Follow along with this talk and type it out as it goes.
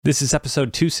This is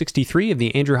episode 263 of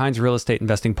the Andrew Hines Real Estate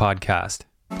Investing Podcast.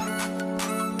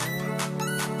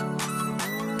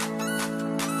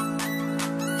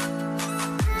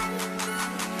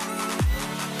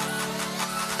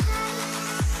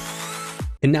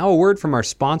 And now a word from our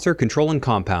sponsor, Control and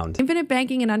Compound. Infinite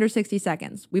banking in under 60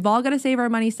 seconds. We've all got to save our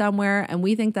money somewhere, and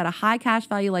we think that a high cash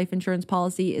value life insurance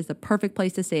policy is the perfect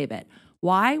place to save it.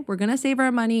 Why? We're going to save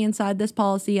our money inside this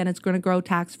policy, and it's going to grow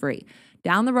tax-free.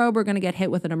 Down the road, we're going to get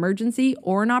hit with an emergency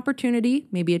or an opportunity,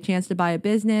 maybe a chance to buy a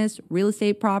business, real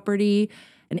estate property,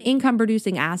 an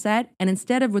income-producing asset, and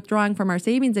instead of withdrawing from our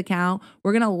savings account,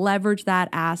 we're going to leverage that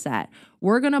asset.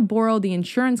 We're going to borrow the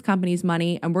insurance company's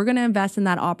money, and we're going to invest in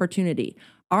that opportunity.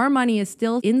 Our money is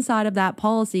still inside of that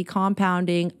policy,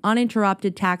 compounding,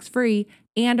 uninterrupted, tax-free,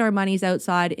 and our money's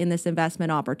outside in this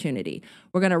investment opportunity.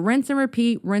 We're going to rinse and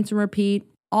repeat,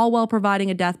 all while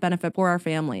providing a death benefit for our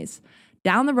families.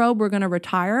 Down the road, we're going to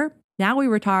retire. Now we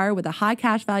retire with a high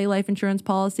cash value life insurance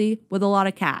policy with a lot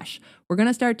of cash. We're going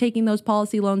to start taking those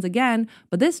policy loans again,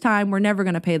 but this time we're never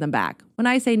going to pay them back. When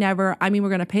I say never, I mean we're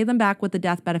going to pay them back with the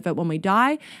death benefit when we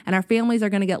die, and our families are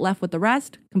going to get left with the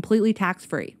rest completely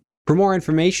tax-free. For more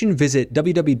information, visit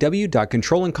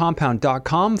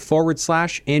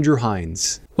www.controlandcompound.com/Andrew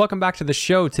Hines. Welcome back to the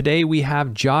show. Today we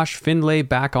have Josh Findlay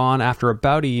back on after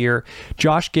about a year.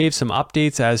 Josh gave some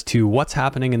updates as to what's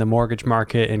happening in the mortgage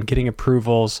market and getting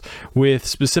approvals with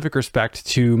specific respect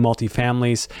to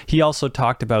multifamilies. He also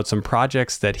talked about some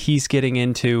projects that he's getting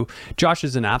into. Josh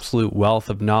is an absolute wealth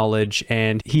of knowledge,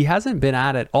 and he hasn't been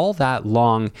at it all that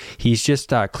long. He's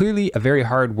just clearly a very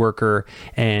hard worker,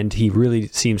 and he really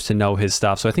seems to know his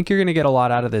stuff. So I think you're going to get a lot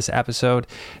out of this episode.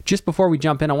 Just before we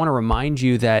jump in, I want to remind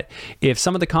you that if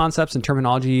some of the concepts and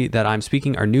terminology that I'm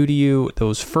speaking are new to you,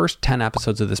 those first 10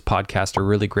 episodes of this podcast are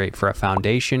really great for a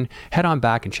foundation. Head on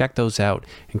back and check those out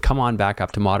and come on back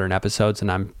up to modern episodes, and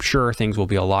I'm sure things will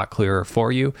be a lot clearer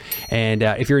for you. And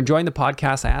if you're enjoying the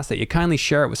podcast, I ask that you kindly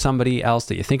share it with somebody else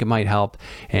that you think it might help.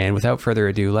 And without further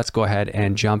ado, let's go ahead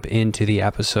and jump into the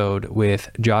episode with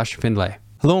Josh Findlay.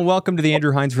 Hello and welcome to the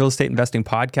Andrew Hines Real Estate Investing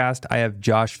Podcast. I have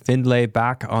Josh Findlay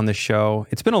back on the show.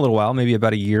 It's been a little while, maybe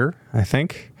about a year, I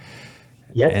think.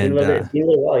 Yeah, it's been a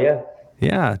little while, yeah.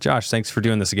 Yeah, Josh, thanks for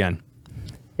doing this again.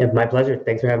 Yeah, my pleasure.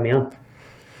 Thanks for having me on.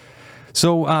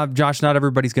 So, Josh, not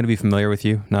everybody's going to be familiar with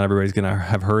you. Not everybody's going to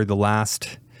have heard the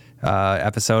last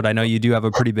episode. I know you do have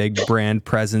a pretty big brand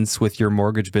presence with your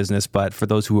mortgage business, but for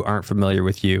those who aren't familiar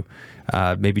with you,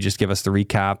 maybe just give us the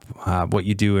recap, what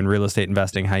you do in real estate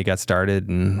investing, how you got started,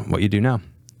 and what you do now.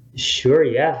 Sure,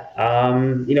 yeah.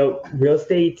 Real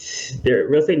estate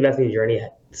investing journey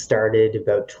started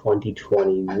about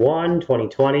 2020.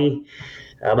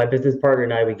 My business partner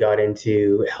and I, we got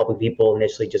into helping people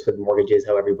initially just with mortgages,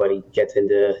 how everybody gets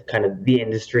into kind of the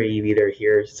industry. You either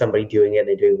hear somebody doing it and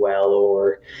they're doing well,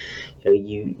 or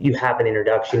you have an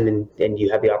introduction and you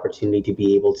have the opportunity to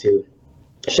be able to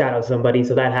shadow somebody.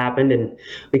 So that happened, and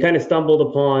we kind of stumbled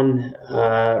upon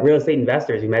real estate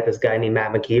investors. We met this guy named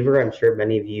Matt McKeever. I'm sure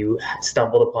many of you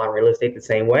stumbled upon real estate the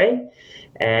same way,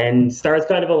 and stars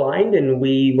kind of aligned, and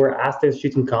we were asked to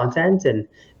shoot some content, and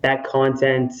that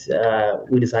content,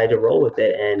 we decided to roll with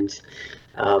it. And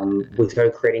we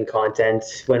started creating content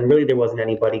when really there wasn't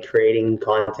anybody creating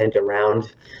content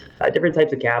around different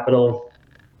types of capital,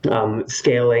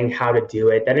 scaling, how to do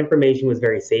it. That information was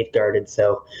very safeguarded.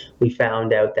 So we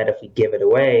found out that if we give it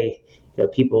away,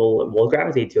 people will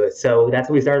gravitate to it. So that's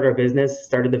how we started our business,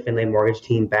 started the Findlay mortgage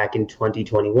team back in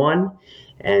 2021.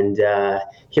 And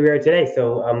here we are today.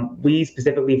 So we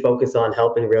specifically focus on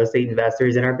helping real estate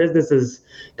investors, and our business has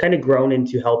kind of grown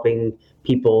into helping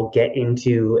people get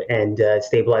into and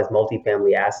stabilize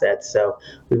multifamily assets. So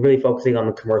we're really focusing on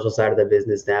the commercial side of the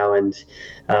business now, and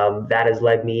that has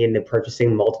led me into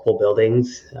purchasing multiple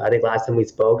buildings. I think last time we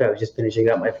spoke, I was just finishing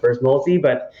up my first multi,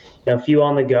 but a few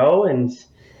on the go, and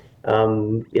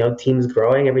team's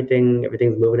growing.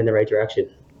 Everything's moving in the right direction.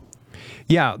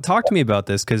 Yeah, talk to me about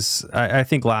this, because I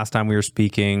think last time we were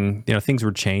speaking, things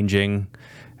were changing.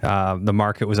 The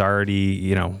market was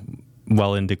already,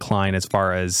 well in decline as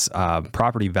far as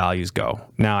property values go.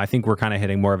 Now, I think we're kind of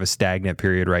hitting more of a stagnant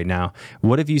period right now.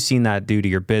 What have you seen that do to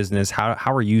your business?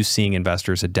 How are you seeing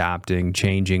investors adapting,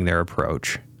 changing their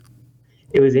approach?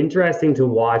 It was interesting to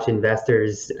watch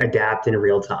investors adapt in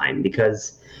real time,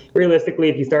 because realistically,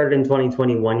 if you started in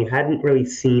 2021, you hadn't really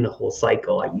seen a whole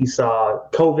cycle. Like, you saw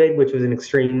COVID, which was an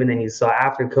extreme, and then you saw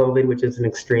after COVID, which is an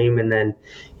extreme, and then,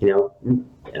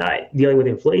 dealing with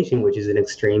inflation, which is an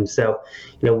extreme. So,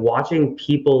 watching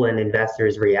people and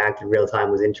investors react in real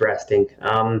time was interesting.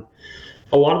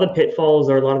 A lot of the pitfalls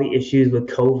or a lot of the issues with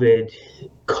COVID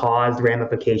caused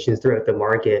ramifications throughout the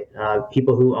market.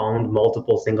 People who owned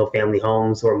multiple single-family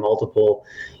homes or multiple,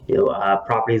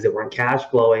 properties that weren't cash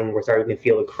flowing were starting to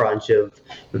feel the crunch of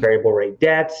variable rate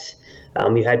debts.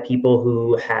 You had people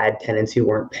who had tenants who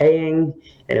weren't paying,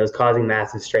 and it was causing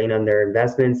massive strain on their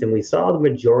investments. And we saw the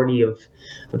majority of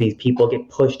these people get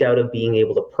pushed out of being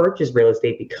able to purchase real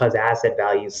estate because asset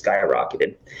values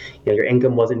skyrocketed. Your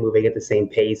income wasn't moving at the same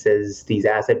pace as these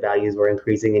asset values were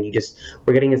increasing, and you just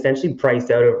were getting essentially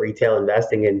priced out of retail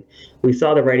investing. And we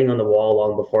saw the writing on the wall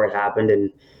long before it happened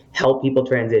and help people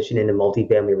transition into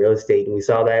multifamily real estate. And we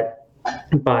saw that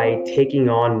by taking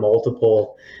on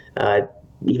multiple,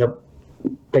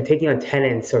 by taking on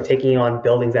tenants or taking on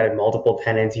buildings that had multiple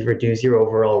tenants, you reduce your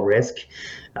overall risk.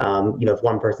 If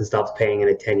one person stops paying in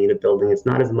a 10-unit building, it's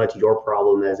not as much your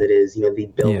problem as it is, the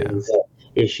building's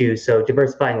issue. So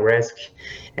diversifying risk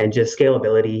and just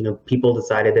scalability, people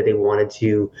decided that they wanted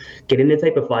to get into the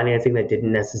type of financing that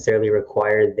didn't necessarily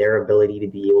require their ability to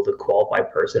be able to qualify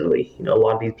personally. A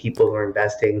lot of these people who are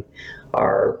investing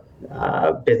are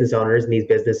business owners, and these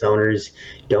business owners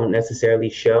don't necessarily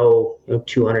show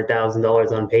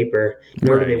 $200,000 on paper,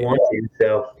 nor do they want to.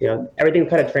 So everything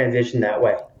kind of transitioned that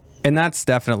way. And that's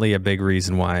definitely a big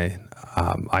reason why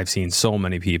I've seen so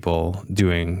many people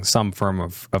doing some form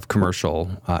of commercial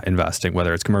investing,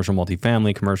 whether it's commercial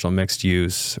multifamily, commercial mixed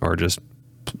use, or just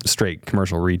straight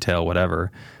commercial retail,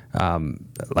 whatever.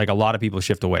 Like a lot of people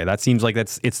shift away. That seems like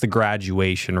it's the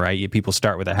graduation, right? People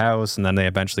start with a house and then they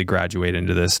eventually graduate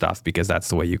into this stuff because that's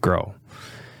the way you grow.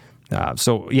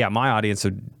 My audience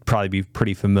would probably be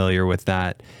pretty familiar with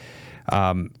that.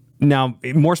 Now,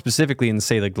 more specifically in,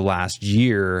 say, like the last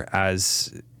year,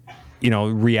 as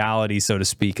reality, so to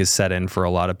speak, is set in for a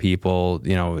lot of people.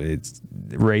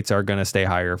 Rates are going to stay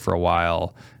higher for a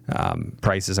while.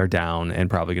 Prices are down and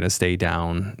probably going to stay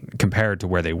down compared to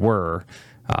where they were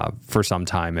for some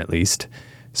time at least.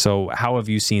 So how have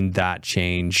you seen that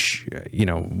change?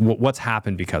 What's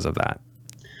happened because of that?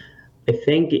 I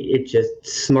think it just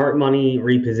smart money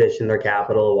repositioned their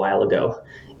capital a while ago.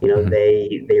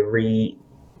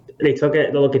 They took a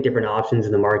look at different options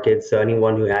in the market. So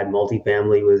anyone who had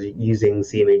multifamily was using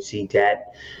CMHC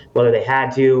debt, whether they had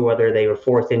to, whether they were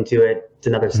forced into it, it's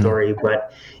another story.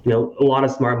 But, a lot of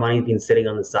smart money has been sitting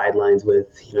on the sidelines with,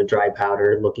 dry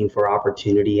powder looking for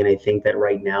opportunity. And I think that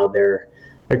right now they're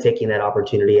taking that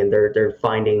opportunity and they're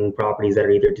finding properties that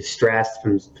are either distressed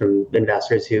from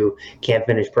investors who can't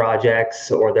finish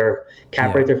projects, or their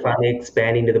cap rates are finally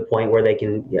expanding to the point where they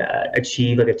can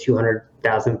achieve like a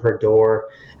 $200,000 per door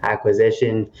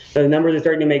acquisition. So the numbers are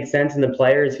starting to make sense, and the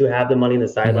players who have the money on the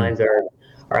sidelines are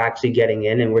actually getting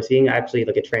in, and we're seeing actually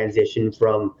like a transition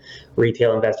from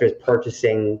retail investors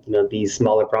purchasing these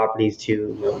smaller properties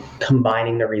to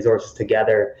combining their resources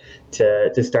together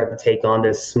to start to take on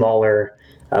this smaller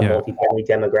multifamily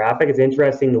demographic. It's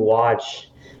interesting to watch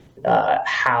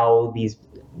how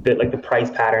the price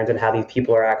patterns and how these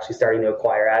people are actually starting to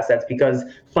acquire assets, because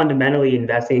fundamentally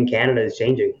investing in Canada is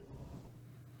changing.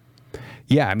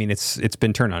 Yeah, I mean it's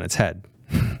been turned on its head.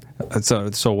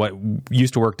 So what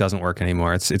used to work doesn't work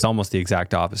anymore. It's almost the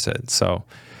exact opposite. So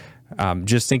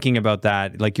just thinking about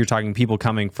that, like you're talking people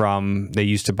coming from, they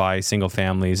used to buy single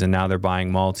families and now they're buying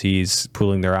multis,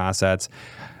 pooling their assets.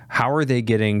 How are they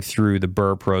getting through the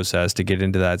BRRRR process to get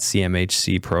into that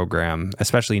CMHC program,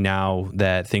 especially now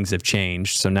that things have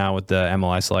changed? So now with the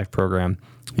MLI Select program,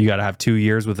 you got to have 2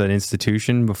 years with an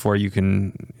institution before you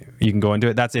can go into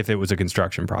it. That's if it was a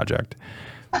construction project.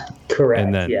 Correct.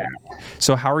 And then,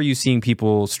 so how are you seeing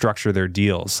people structure their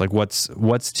deals? Like what's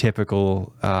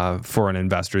typical for an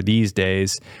investor these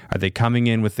days? Are they coming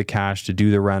in with the cash to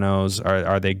do the renos?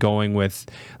 Are they going with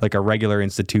like a regular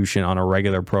institution on a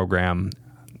regular program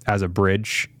as a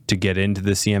bridge to get into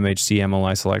the CMHC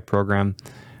MLI Select program?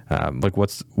 Like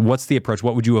what's the approach?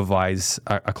 What would you advise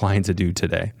a client to do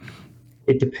today?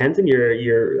 It depends on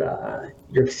your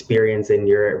experience and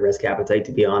your risk appetite,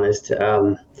 to be honest.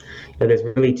 There's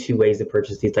really two ways to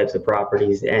purchase these types of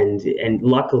properties, and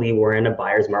luckily we're in a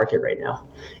buyer's market right now.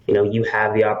 You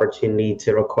have the opportunity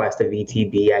to request a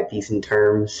VTB at decent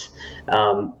terms.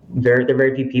 There are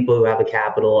very few people who have the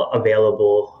capital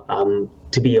available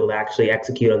to be able to actually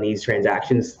execute on these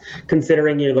transactions,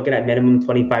 considering you're looking at minimum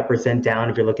 25% down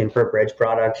if you're looking for a bridge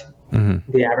product.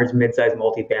 The average mid-sized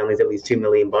multifamily is at least $2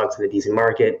 million in a decent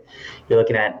market. You're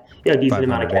looking at a decent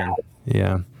amount of capital.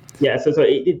 Yeah. Yeah,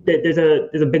 there's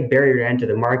a big barrier to enter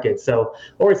the market. So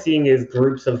what we're seeing is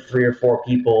groups of 3 or 4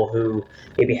 people who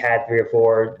maybe had 3 or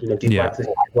 4, Yeah. duplexes,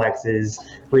 triplexes,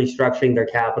 restructuring their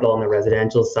capital on the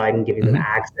residential side and giving them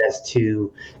access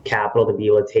to capital to be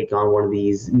able to take on one of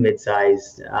these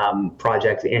mid-sized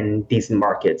projects in decent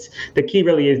markets. The key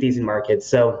really is decent markets.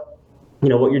 So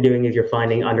what you're doing is you're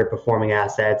finding underperforming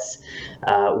assets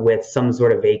with some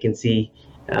sort of vacancy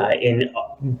in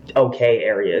okay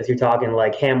areas. You're talking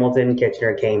like Hamilton,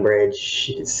 Kitchener,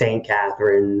 Cambridge, St.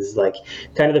 Catharines, like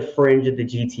kind of the fringe of the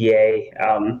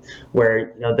GTA,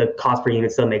 where the cost per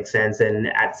unit still makes sense, and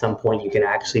at some point you can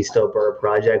actually still burr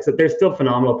projects. So there's still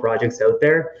phenomenal projects out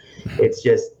there. It's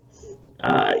just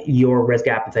your risk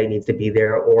appetite needs to be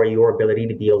there, or your ability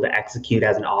to be able to execute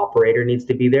as an operator needs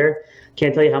to be there.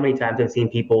 Can't tell you how many times I've seen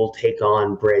people take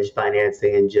on bridge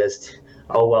financing and just,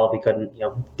 oh well, we couldn't,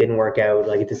 didn't work out.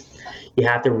 Like, you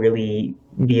have to really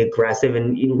be aggressive,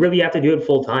 and you really have to do it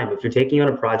full time. If you're taking on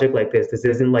a project like this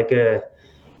isn't like a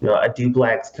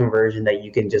duplex conversion that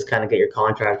you can just kind of get your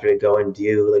contractor to go and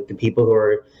do. Like, the people who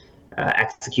are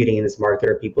executing in this market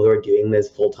are people who are doing this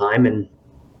full time, and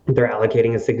they're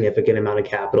allocating a significant amount of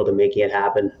capital to making it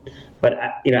happen. But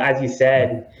as you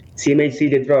said, CMHC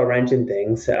did throw a wrench in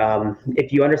things.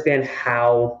 If you understand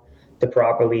how to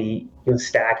properly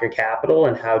stack your capital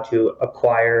and how to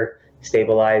acquire,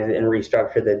 stabilize, and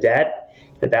restructure the debt,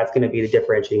 that's going to be the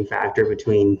differentiating factor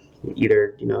between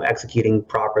either executing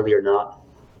properly or not.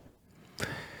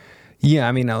 Yeah,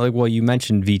 I mean, you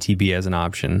mentioned VTB as an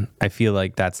option. I feel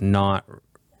like that's not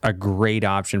a great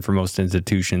option for most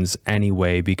institutions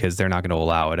anyway, because they're not going to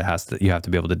allow it. You have to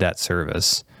be able to debt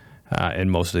service,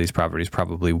 and most of these properties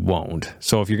probably won't.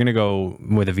 So if you're going to go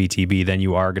with a VTB, then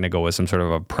you are going to go with some sort of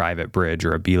a private bridge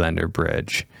or a B-lender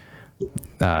bridge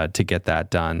to get that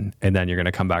done, and then you're going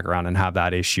to come back around and have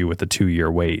that issue with the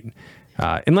 2-year wait.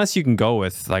 Unless you can go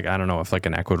with, like, I don't know if like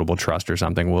an equitable trust or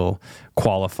something will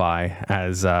qualify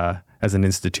as an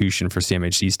institution for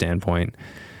CMHC standpoint.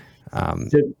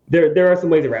 So there are some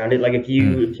ways around it. Like, if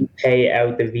you pay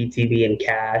out the VTB in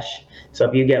cash, so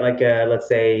if you get like let's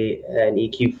say an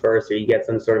EQ first, or you get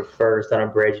some sort of first on a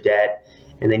bridge debt,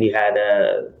 and then you had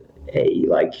a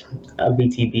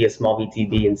VTB, a small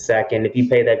VTB in second, if you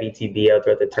pay that VTB out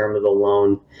throughout the term of the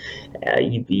loan,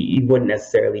 you wouldn't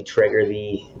necessarily trigger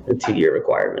the 2-year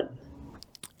requirement.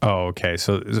 Oh, okay.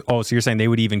 So you're saying they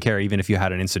would even care even if you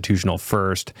had an institutional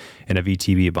first and a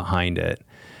VTB behind it?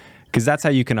 Because that's how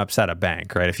you can upset a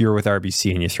bank, right? If you're with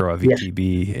RBC and you throw a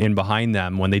VTB in behind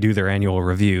them, when they do their annual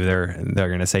review, they're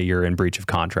going to say you're in breach of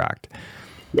contract.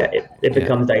 Yeah, it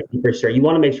becomes dicey for sure. You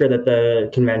want to make sure that the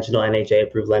conventional NHA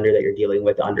approved lender that you're dealing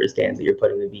with understands that you're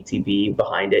putting the VTB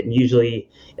behind it. And usually,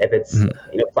 if it's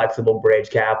flexible bridge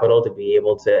capital to be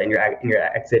able to, and your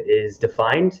exit is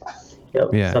defined,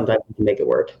 sometimes you can make it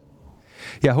work.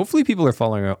 Yeah, hopefully people are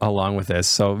following along with this.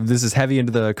 So this is heavy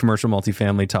into the commercial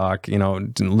multifamily talk,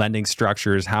 lending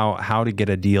structures, how to get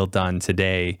a deal done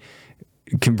today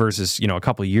versus, a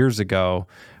couple of years ago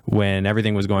when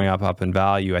everything was going up in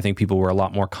value. I think people were a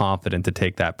lot more confident to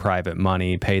take that private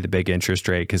money, pay the big interest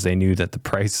rate, because they knew that the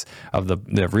price of the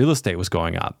real estate was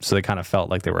going up. So they kind of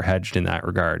felt like they were hedged in that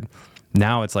regard.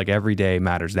 Now it's like every day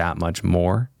matters that much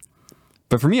more.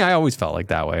 But for me, I always felt like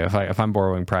that way. If I'm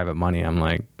borrowing private money, I'm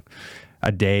like,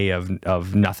 a day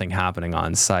of nothing happening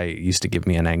on site used to give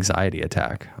me an anxiety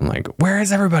attack. I'm like, where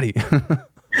is everybody? Get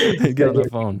on the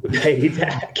phone.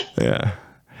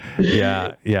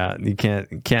 Yeah. You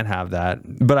can't have that.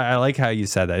 But I like how you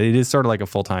said that. It is sort of like a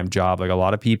full-time job. Like, a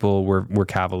lot of people were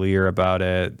cavalier about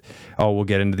it. Oh, we'll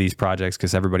get into these projects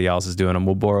because everybody else is doing them.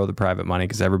 We'll borrow the private money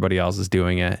because everybody else is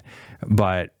doing it.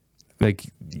 But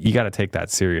like, you got to take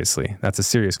that seriously. That's a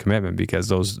serious commitment, because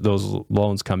those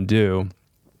loans come due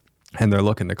and they're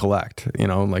looking to collect,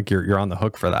 like you're on the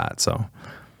hook for that. So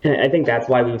I think that's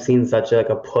why we've seen such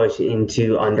a push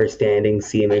into understanding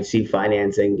CMHC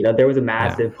financing. There was a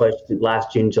massive push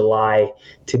last June, July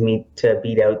to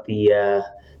beat out the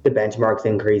benchmarks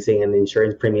increasing and the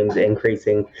insurance premiums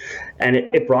increasing. And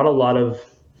it brought a lot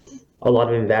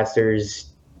of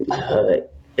investors,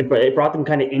 it brought them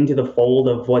kind of into the fold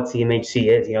of what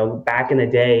CMHC is. Back in the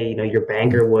day, your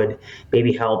banker would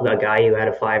maybe help a guy who had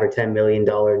a $5 or $10 million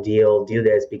deal do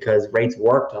this because rates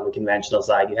worked on the conventional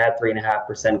side. You had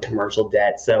 3.5% commercial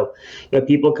debt. So,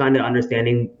 people kind of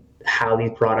understanding how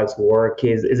these products work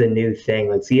is a new thing.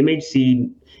 Like,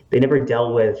 CMHC, they never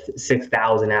dealt with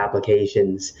 6,000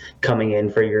 applications coming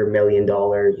in for your $1 million,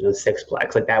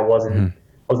 sixplex. Like, that wasn't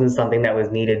something that was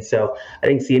needed. So I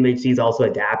think CMHC is also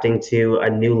adapting to a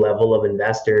new level of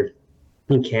investor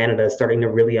in Canada, starting to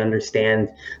really understand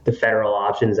the federal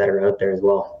options that are out there as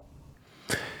well.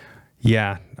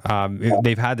 Yeah.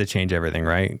 They've had to change everything,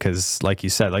 right? Because like you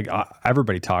said, like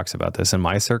everybody talks about this in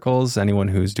my circles. Anyone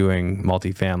who's doing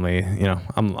multifamily, you know,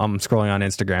 I'm scrolling on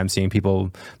Instagram, seeing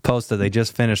people post that they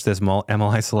just finished this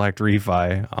MLI Select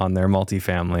refi on their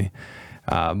multifamily.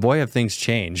 Boy, have things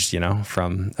changed, you know,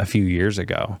 from a few years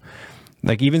ago.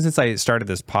 Like even since I started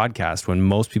this podcast, when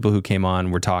most people who came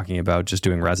on were talking about just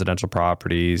doing residential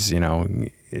properties, you know,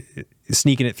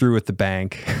 sneaking it through with the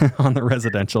bank on the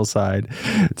residential side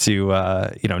to,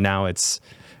 you know, now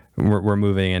we're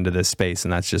moving into this space,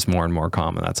 and that's just more and more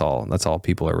common. That's all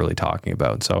people are really talking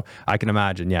about. So I can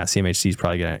imagine, yeah, CMHC is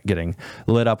probably getting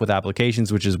lit up with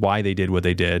applications, which is why they did what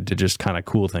they did, to just kind of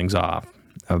cool things off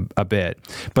a bit.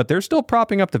 But they're still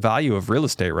propping up the value of real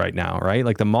estate right now, right?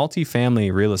 Like the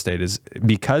multifamily real estate is,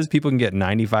 because people can get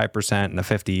 95% in a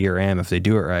 50-year AM if they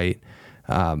do it right.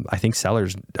 I think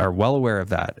sellers are well aware of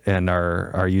that and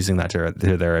are using that to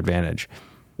their advantage.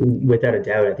 Without a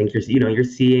doubt, I think you're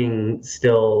seeing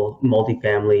still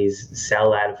multifamilies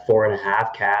sell at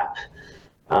 4.5 cap.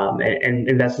 And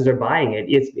investors are buying it.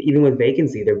 It's even with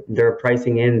vacancy, they're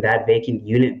pricing in that vacant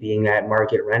unit being at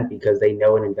market rent because they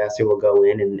know an investor will go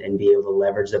in and be able to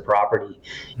leverage the property.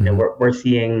 You know, we're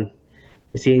seeing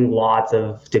lots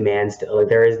of demand still. Like,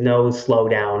 there is no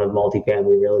slowdown of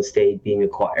multifamily real estate being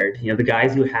acquired. You know, the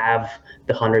guys who have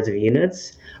the hundreds of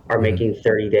units are making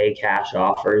 30-day cash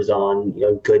offers on, you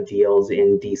know, good deals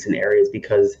in decent areas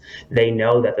because they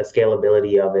know that the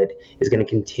scalability of it is going to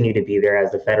continue to be there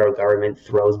as the federal government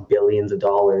throws billions of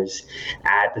dollars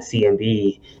at the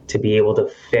CMB to be able to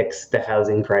fix the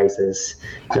housing crisis.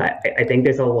 I think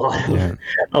there's a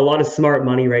lot of smart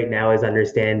money right now is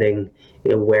understanding,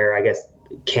 you know, where I guess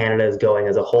Canada is going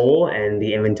as a whole and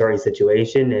the inventory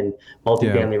situation, and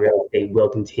multifamily real estate will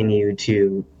continue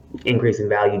to increase in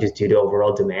value just due to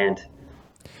overall demand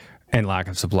and lack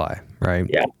of supply, right?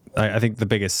 Yeah. I think the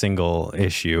biggest single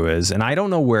issue is, and I don't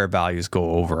know where values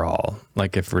go overall.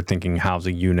 Like if we're thinking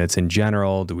housing units in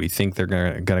general, do we think they're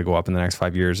going to go up in the next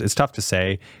 5 years? It's tough to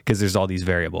say because there's all these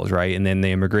variables, right? And then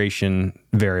the immigration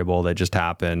variable that just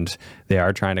happened, they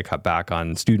are trying to cut back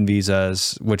on student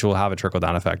visas, which will have a trickle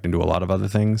down effect into a lot of other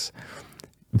things,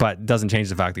 but doesn't change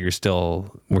the fact that we're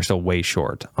still way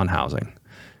short on housing.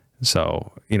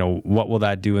 So, you know, what will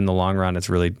that do in the long run? It's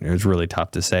really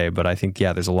tough to say, but I think,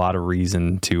 yeah, there's a lot of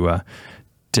reason to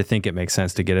think it makes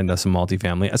sense to get into some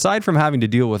multifamily, aside from having to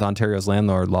deal with Ontario's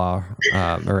landlord law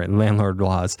or landlord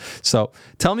laws. So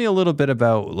tell me a little bit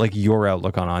about like your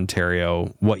outlook on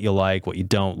Ontario, what you like, what you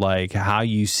don't like, how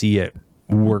you see it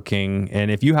working. And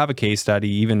if you have a case study,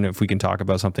 even if we can talk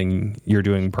about something you're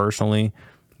doing personally,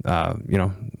 you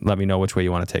know, let me know which way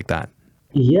you want to take that.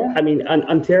 Yeah, I mean,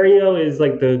 Ontario is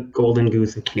like the golden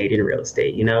goose of Canadian real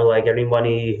estate. You know, like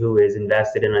everybody who is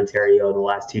invested in Ontario in the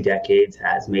last 2 decades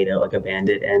has made out like a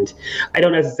bandit. And I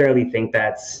don't necessarily think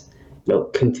that's, you know,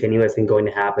 continuous and going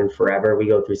to happen forever. We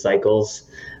go through cycles.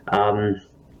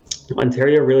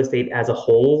 Ontario real estate as a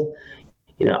whole,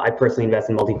 you know, I personally invest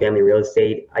in multifamily real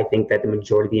estate. I think that the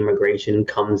majority of the immigration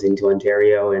comes into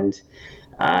Ontario, and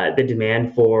the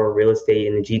demand for real estate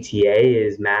in the GTA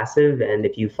is massive, and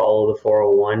if you follow the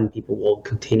 401, people will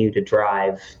continue to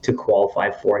drive to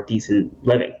qualify for decent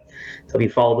living. So if you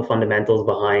follow the fundamentals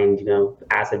behind, you know,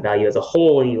 asset value as a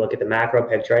whole, and you look at the macro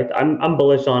picture, I'm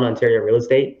bullish on Ontario real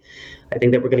estate. I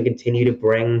think that we're going to continue to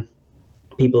bring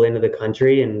people into the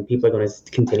country, and people are going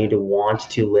to continue to want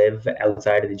to live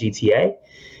outside of the GTA,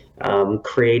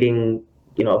 creating,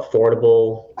 you know,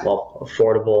 affordable,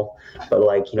 but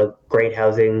like, you know, great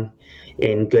housing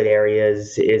in good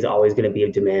areas is always going to be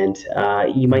of demand.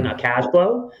 You might not cash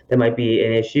flow. That might be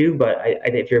an issue, but I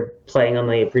if you're playing on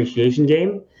the appreciation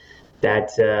game,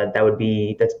 that's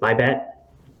my bet.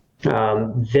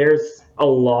 There's a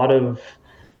lot of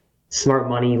smart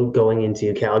money going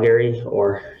into Calgary,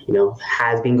 or, you know,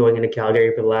 has been going into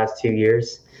Calgary for the last 2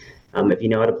 years. If you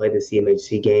know how to play the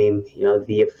CMHC game, you know,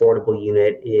 the affordable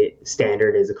unit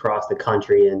standard is across the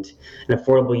country, and an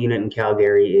affordable unit in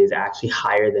Calgary is actually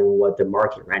higher than what the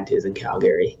market rent is in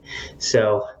Calgary.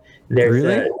 So there's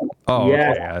really? Okay,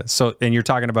 yeah. So, and you're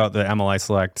talking about the MLI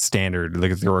Select standard,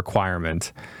 like the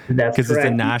requirement. That's because it's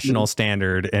a national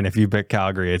standard, and if you pick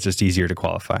Calgary, it's just easier to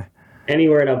qualify.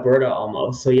 Anywhere in Alberta,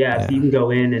 almost. So yeah. So you can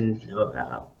go in, and, you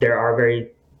know, there are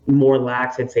very more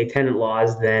lax, I'd say, tenant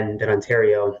laws than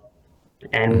Ontario.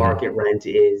 And market rent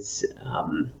is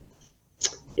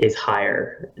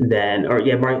higher than,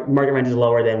 market rent is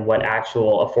lower than what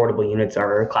actual affordable units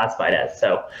are classified as.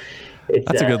 So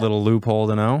that's a good little loophole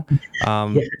to know.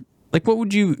 Like, what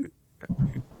would you?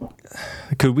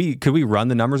 Could we run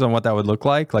the numbers on what that would look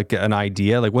like? Like an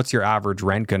idea? Like, what's your average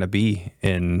rent going to be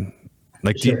in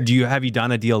Like, Sure. have you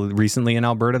done a deal recently in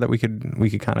Alberta that we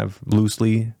could kind of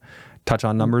loosely touch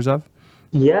on numbers of?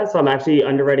 Yeah, so I'm actually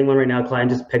underwriting one right now.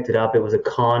 Client just picked it up. It was a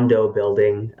condo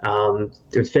building.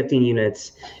 There's 15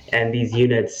 units, and these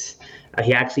units,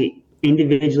 he actually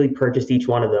individually purchased each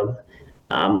one of them.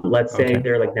 Let's say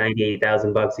they're like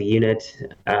 $98,000 a unit.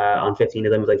 On 15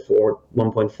 of them, it was like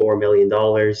 $1.4 million.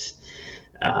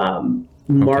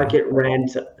 Market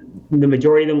rent, the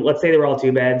majority of them, let's say they were all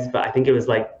 2 beds, but I think it was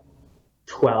like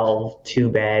 12 2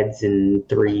 beds and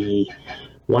 3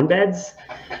 1 beds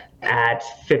at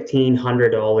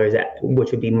 $1,500,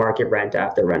 which would be market rent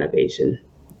after renovation.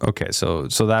 Okay, so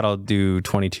that'll do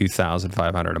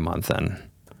 $22,500 a month then.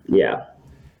 Yeah,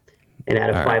 and at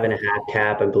a 5.5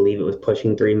 cap, I believe it was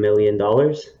pushing $3 million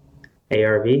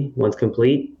ARV once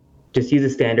complete. Just use a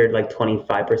standard like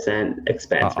 25%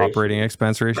 expense ratio. Operating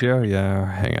expense ratio.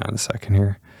 Yeah, hang on a second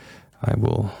here. I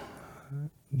will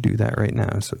do that right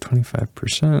now. So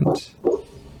 25%.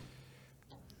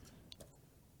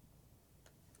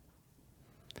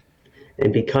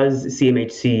 And because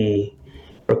CMHC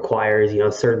requires,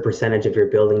 a certain percentage of your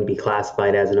building to be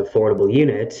classified as an affordable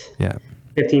unit, yeah,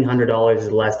 $1,500 is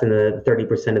less than the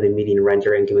 30% of the median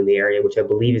renter income in the area, which I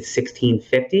believe is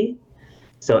 $1,650.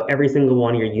 So every single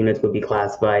one of your units would be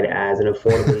classified as an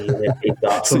affordable unit based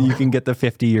off. So you can get the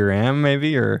 50-year AM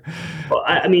maybe, or? Well,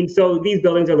 I mean, so these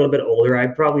buildings are a little bit older.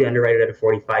 I'd probably underwrite it at a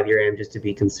 45-year AM just to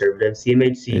be conservative.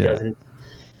 CMHC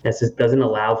doesn't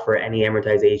allow for any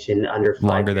amortization under 5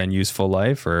 longer years. than useful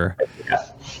life, or?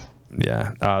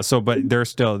 Yeah. But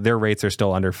their rates are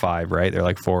still under 5, right? They're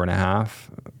like 4.5.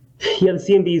 Yeah, the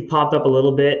CMB's popped up a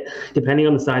little bit, depending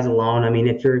on the size of loan. I mean,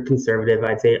 if you're conservative,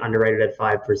 I'd say underwrite it at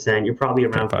 5%. You're probably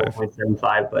around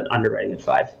 4.75, but underwriting at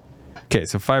 5. Okay,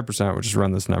 so 5%. We'll just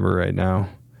run this number right now.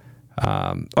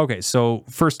 Okay, so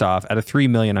first off, at a $3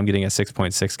 million, I'm getting a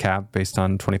 6.6 cap based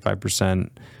on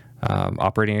 25%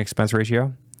 operating expense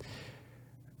ratio.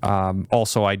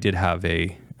 Also, I did have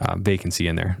a vacancy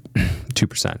in there,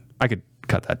 2%. I could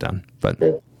cut that down,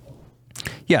 but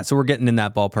yeah, so we're getting in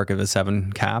that ballpark of a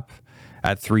 7 cap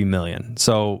at $3 million.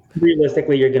 So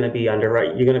realistically, you're going to be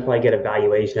underwrite. You're going to probably get a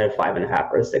valuation at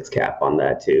 5.5 or a 6 cap on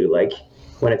that too. Like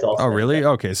when it's all. Oh, really?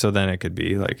 Okay, so then it could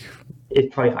be like.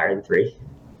 It's probably higher than 3.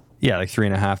 Yeah, like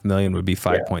 $3.5 million would be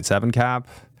 5.7 cap.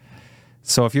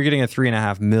 So if you're getting a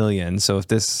 $3.5 million, so if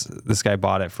this guy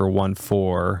bought it for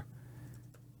 1.4,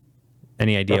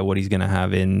 any idea what he's going to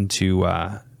have into?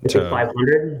 It's like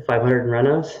 500 in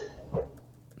renos.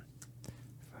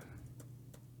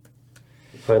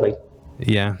 Probably like.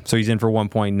 Yeah, so he's in for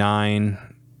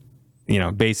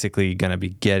 1.9. Basically going to be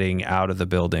getting out of the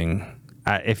building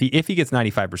if he gets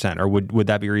 95%, or would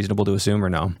that be reasonable to assume, or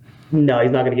no? No,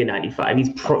 he's not going to get 95.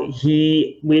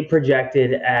 We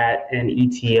projected at an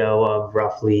ETO of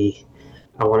roughly,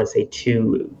 I want to say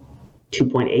 2.8.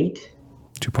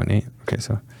 2.8. Okay,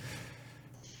 so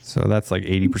that's like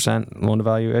 80% loan to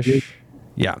value ish. Mm-hmm.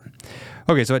 Yeah.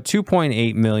 Okay, so at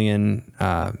 2.8 million,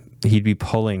 he'd be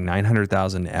pulling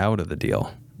 900,000 out of the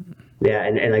deal. Yeah,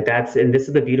 and like this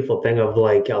is the beautiful thing of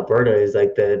like Alberta is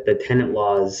like the tenant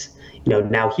laws.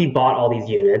 Now he bought all these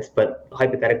units, but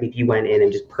hypothetically, if you went in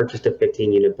and just purchased a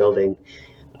 15-unit building,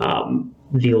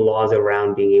 the laws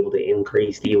around being able to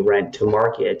increase the rent to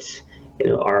market,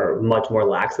 are much more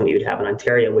lax than we would have in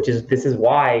Ontario. This is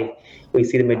why we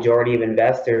see the majority of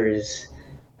investors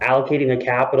allocating their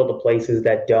capital to places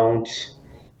that don't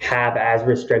have as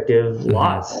restrictive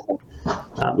laws.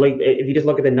 Like if you just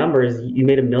look at the numbers, you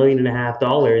made $1.5 million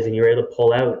and you're able to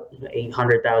pull out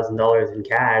 $800,000 in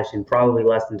cash in probably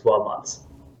less than 12 months.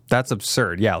 That's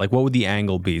absurd. Yeah. Like what would the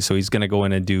angle be? So he's going to go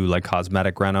in and do like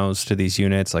cosmetic renos to these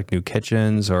units, like new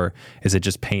kitchens, or is it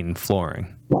just paint and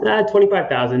flooring?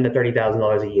 $25,000 to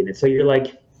 $30,000 a unit. So you're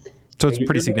like. So it's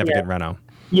pretty significant reno.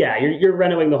 Yeah. You're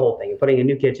renovating the whole thing. You're putting a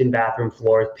new kitchen, bathroom,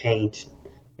 floors, paint,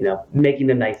 making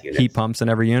them nice units. Heat pumps in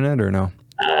every unit or no?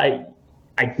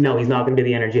 No, he's not going to do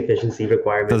the energy efficiency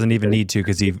requirement. Doesn't even need to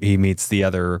because he meets the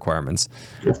other requirements.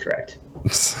 That's correct.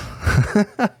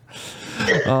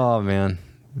 Oh, man.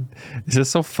 It's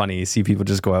just so funny. You see people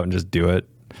just go out and just do it.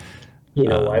 You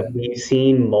know what? We've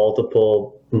seen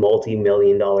multiple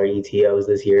multi-million-dollar ETOs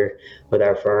this year with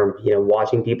our firm.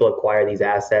 Watching people acquire these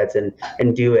assets and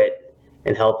do it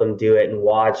and help them do it and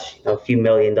watch a few $1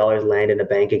 million land in a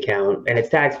bank account. And it's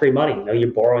tax-free money.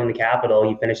 You're borrowing the capital,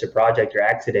 you finish the project, you're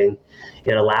exiting.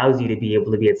 It allows you to be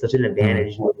able to be at such an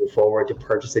advantage moving forward to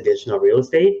purchase additional real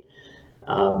estate.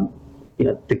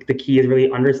 The key is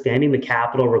really understanding the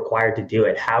capital required to do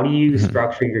it. How do you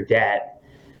structure your debt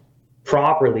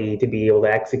properly to be able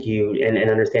to execute and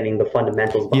understanding the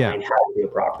fundamentals behind how to do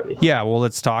it properly? Yeah, well,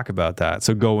 let's talk about that.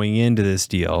 So going into this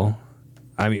deal,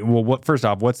 I mean, well, first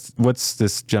off, what's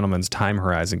this gentleman's time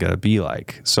horizon going to be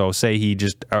like? So say he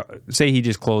just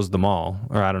closed them all,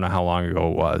 or I don't know how long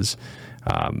ago it was,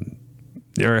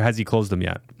 or has he closed them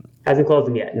yet? Hasn't closed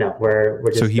them yet. No, we're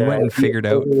just. So he went and figured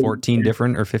out 14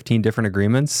 different or 15 different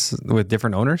agreements with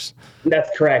different owners? That's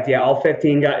correct. Yeah, all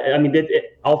 15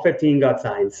 got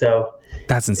signed. So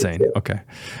that's insane. Okay.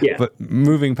 Yeah. But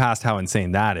moving past how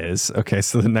insane that is, okay,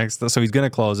 so so he's going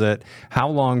to close it. How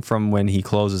long from when he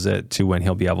closes it to when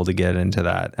he'll be able to get into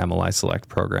that MLI Select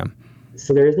program?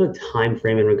 So there is no time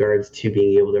frame in regards to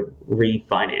being able to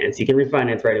refinance. You can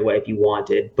refinance right away if you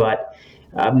wanted, but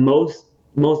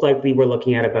most likely we're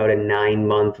looking at about a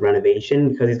 9-month renovation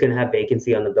because he's going to have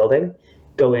vacancy on the building.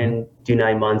 Go in, do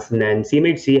 9 months, and then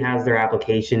CMHC has their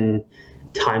application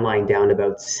timeline down to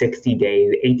about 60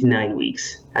 days, 8 to 9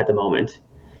 weeks at the moment.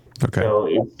 Okay. So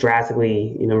it's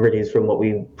drastically, reduced from what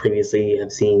we previously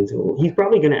have seen. So he's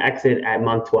probably going to exit at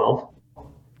month 12.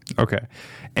 Okay.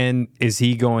 And is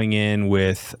he going in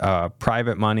with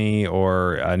private money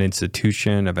or an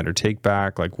institution, a vendor take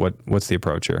back? Like what's the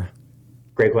approach here?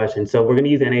 Great question. So we're going to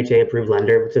use NHA approved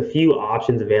lender. There's a few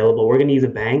options available. We're going to use a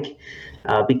bank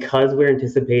because we're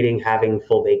anticipating having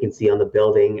full vacancy on the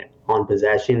building on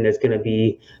possession. There's going to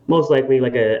be most likely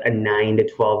like a 9 to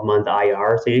 12 month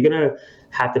IR. So you're going to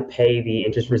have to pay the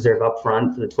interest reserve up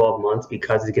front for the 12 months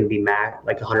because it's going to be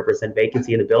like 100%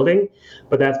 vacancy in the building.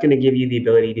 But that's going to give you the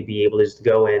ability to be able to just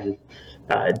go and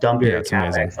dump your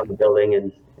CapEx on the building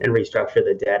and restructure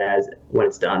the debt when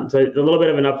it's done. So it's a little bit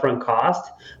of an upfront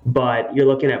cost, but you're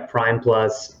looking at prime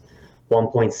plus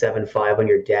 1.75 on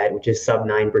your debt, which is sub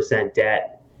 9%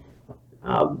 debt,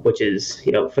 which is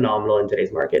phenomenal in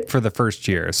today's market for the first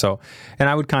year. So, and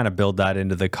I would kind of build that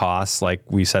into the costs. Like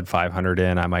we said, 500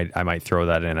 in. I might throw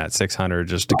that in at 600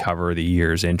 just to cover the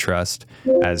year's interest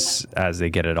as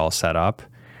they get it all set up,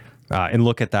 and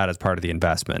look at that as part of the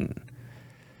investment.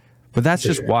 But that's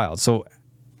just wild. So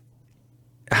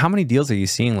how many deals are you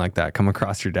seeing like that come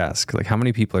across your desk? Like how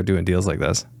many people are doing deals like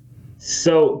this?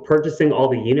 So purchasing all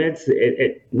the units,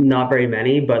 it not very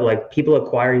many, but like people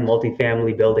acquiring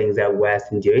multifamily buildings out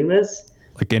west and doing this.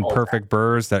 Like in perfect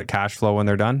burrs that cash flow when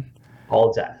they're done?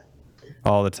 All the time.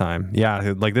 All the time.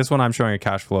 Yeah. Like this one, I'm showing a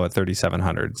cash flow at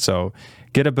 3,700. So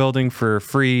get a building for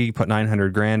free, put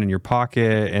 900 grand in your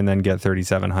pocket, and then get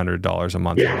 $3,700 a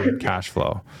month in cash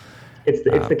flow. It's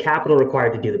the capital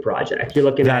required to do the project. You're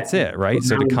looking that's it, right?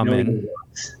 So to come in,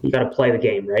 you got to play the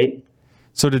game, right?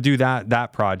 So to do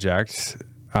that project,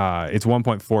 it's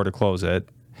 1.4 to close it.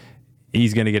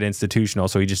 He's going to get institutional,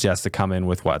 so he just has to come in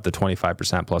with the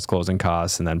 25% plus closing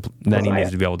costs, and then he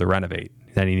needs to be able to renovate.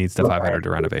 Then he needs the 500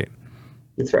 to renovate.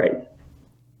 That's right.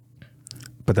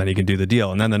 But then he can do the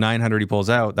deal, and then the 900 he pulls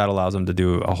out, that allows him to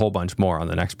do a whole bunch more on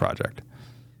the next project.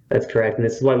 That's correct. And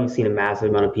this is why we've seen a massive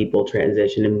amount of people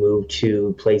transition and move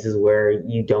to places where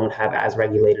you don't have as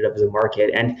regulated of a market.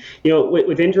 And,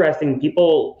 what's interesting,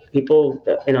 people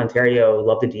in Ontario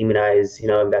love to demonize,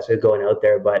 investors going out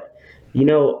there. But,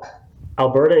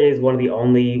 Alberta is one of the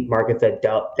only markets that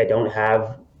don't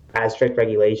have as strict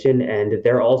regulation. And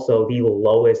they're also the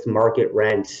lowest market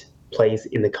rent place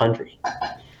in the country.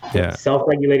 Yeah.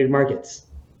 Self-regulated markets.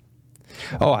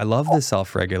 Oh, I love the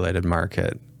self-regulated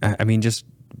market. I mean, just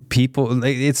people,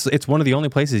 it's one of the only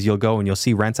places you'll go and you'll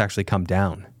see rents actually come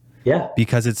down. Yeah,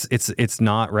 because it's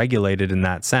not regulated in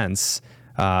that sense.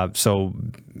 So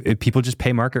people just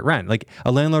pay market rent. Like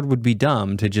a landlord would be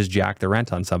dumb to just jack the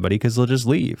rent on somebody because they'll just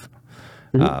leave.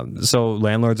 Mm-hmm. So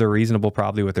landlords are reasonable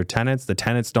probably with their tenants. The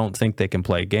tenants don't think they can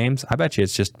play games. I bet you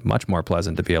it's just much more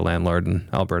pleasant to be a landlord in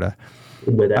Alberta.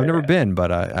 I've never been,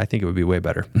 but I think it would be way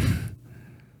better.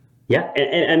 Yeah,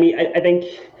 and I mean, I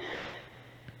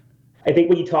think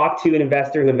when you talk to an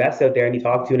investor who invests out there and you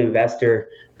talk to an investor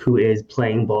who is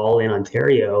playing ball in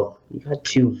Ontario, you got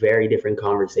two very different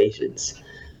conversations.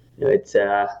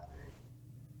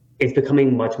 It's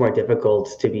becoming much more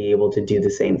difficult to be able to do the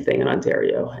same thing in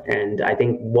Ontario. And I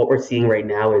think what we're seeing right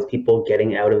now is people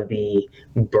getting out of the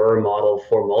BRRRR model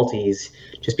for multis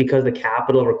just because the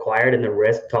capital required and the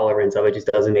risk tolerance of it just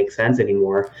doesn't make sense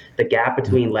anymore. The gap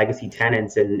between legacy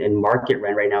tenants and market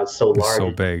rent right now is so large.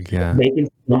 So big, yeah. Making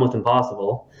it almost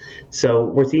impossible. So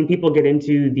we're seeing people get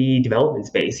into the development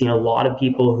space. A lot of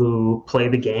people who play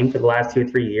the game for the last 2 or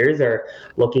 3 years are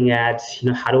looking at,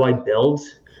 how do I build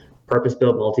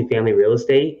purpose-built multifamily real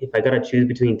estate? If I got to choose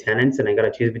between tenants and I got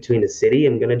to choose between the city,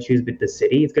 I'm going to choose the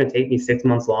city. It's going to take me 6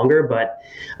 months longer, but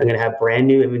I'm going to have brand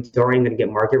new inventory. I'm going to get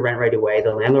market rent right away.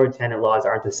 The landlord-tenant laws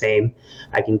aren't the same.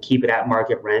 I can keep it at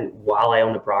market rent while I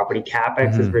own the property.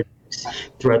 CapEx is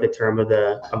reduced throughout the term of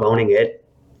owning it.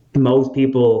 Most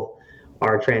people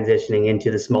are transitioning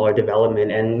into the smaller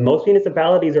development. And most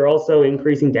municipalities are also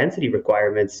increasing density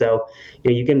requirements. So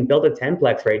you can build a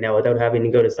 10-plex right now without having to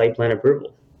go to site plan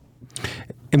approval.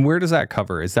 And where does that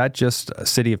cover? Is that just a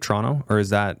City of Toronto, or is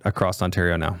that across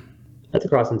Ontario now? That's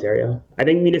across Ontario. I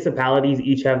think municipalities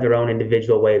each have their own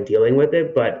individual way of dealing with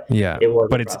it, but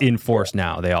it's in force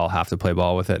now. They all have to play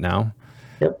ball with it now.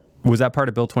 Yep. Was that part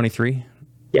of Bill 23?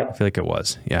 Yeah. I feel like it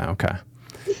was. Yeah. Okay.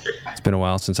 It's been a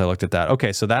while since I looked at that.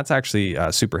 Okay, so that's actually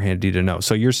super handy to know.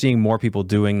 So you're seeing more people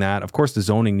doing that. Of course, the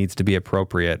zoning needs to be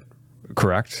appropriate,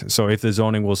 correct? So if the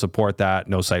zoning will support that,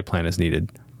 no site plan is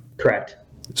needed. Correct.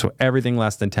 So everything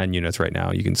less than 10 units right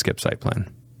now, you can skip site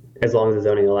plan. As long as the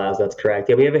zoning allows, that's correct.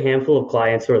 Yeah, we have a handful of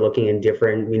clients who are looking in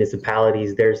different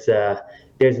municipalities.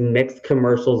 There's mixed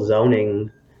commercial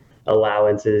zoning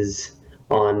allowances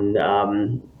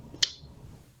on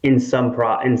in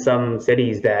some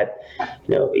cities that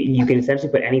you can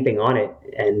essentially put anything on it,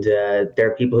 and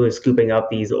there are people who are scooping up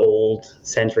these old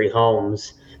century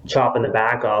homes, chopping the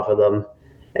back off of them,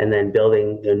 and then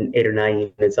building 8 or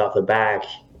 9 units off the back,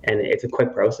 and it's a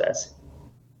quick process.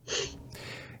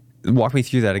 Walk me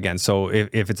through that again. So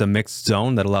if it's a mixed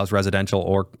zone that allows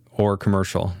residential or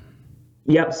commercial.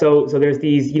 Yep. So there's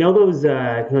these, those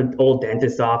kind of old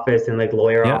dentist office and like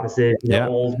lawyer offices,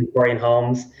 old Victorian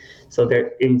homes. So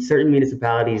they're in certain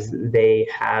municipalities, they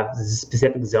have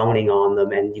specific zoning on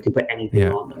them, and you can put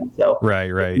anything on them. So right.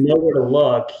 If you know where to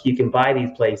look, you can buy these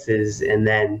places, and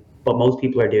then what most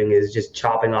people are doing is just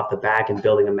chopping off the back and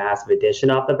building a massive addition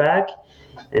off the back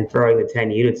and throwing the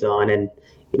 10 units on, and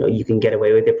you can get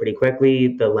away with it pretty quickly.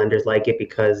 The lenders like it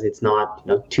because it's not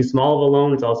too small of a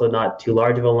loan. It's also not too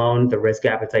large of a loan. The risk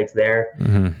appetite's there.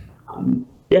 Mm-hmm.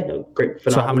 Great.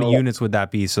 Phenomenal. So how many units would that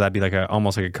be? So that'd be like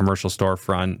almost like a commercial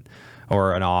storefront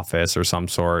or an office or some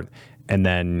sort. And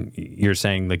then you're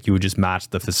saying like you would just match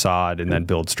the facade and then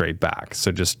build straight back.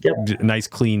 So just a nice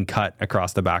clean cut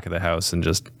across the back of the house and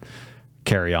just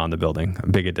carry on the building. A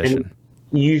big addition.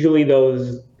 And usually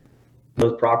those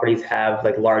properties have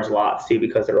like large lots too,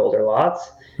 because they're older lots.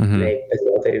 Mm-hmm. They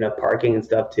facilitate enough parking and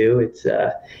stuff too.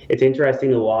 It's interesting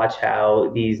to watch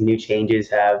how these new changes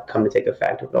have come to take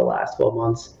effect over the last 12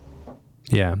 months.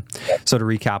 Yeah. So to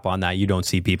recap on that, you don't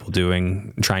see people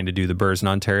trying to do the BRRRRs in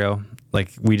Ontario.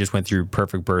 Like we just went through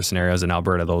perfect BRRRR scenarios in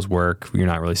Alberta. Those work. You're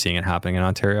not really seeing it happening in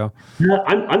Ontario. No,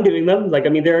 I'm doing them.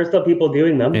 There are still people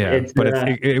doing them. Yeah, but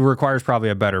it requires probably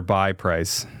a better buy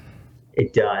price.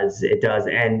 It does.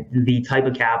 And the type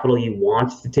of capital you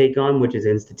want to take on, which is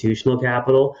institutional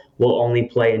capital, will only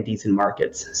play in decent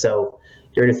markets. So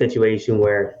you're in a situation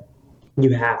where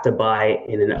you have to buy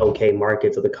in an okay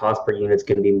market. So the cost per unit is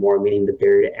going to be more, meaning the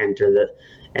barrier to enter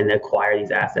and acquire these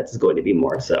assets is going to be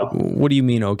more. So what do you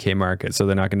mean okay market? So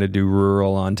they're not going to do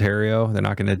rural Ontario? They're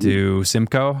not going to do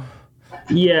Simcoe?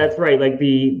 Yeah, that's right. Like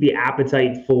the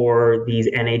appetite for these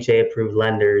NHA approved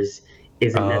lenders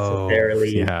isn't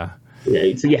necessarily... Yeah.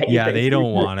 So they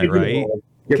don't want it, right?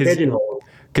 You're pigeonholed.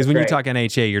 Because when you talk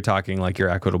NHA, you're talking like your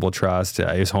Equitable Trust,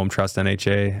 is Home Trust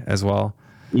NHA as well?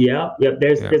 Yeah.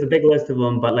 There's a big list of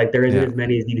them, but there isn't as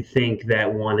many as you think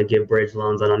that want to give bridge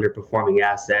loans on underperforming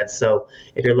assets. So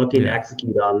if you're looking to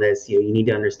execute on this, you need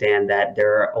to understand that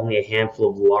there are only a handful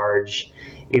of large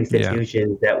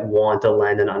institutions that want to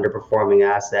lend on underperforming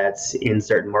assets in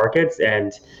certain markets,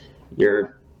 and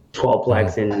your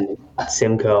 12-plex in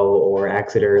Simcoe or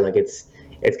Exeter, it's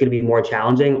going to be more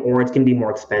challenging, or it's going to be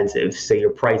more expensive. So your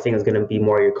pricing is going to be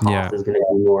more, your cost is going to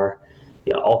be more,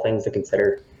 all things to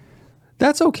consider.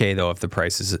 That's okay though if the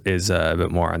price is a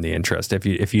bit more on the interest.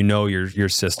 If you know your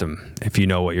system, if you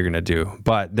know what you're going to do.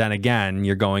 But then again,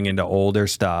 you're going into older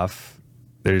stuff.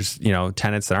 There's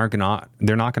tenants that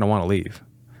they're not going to want to leave.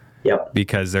 Yep.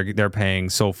 Because they're paying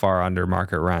so far under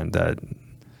market rent that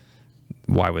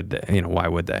why would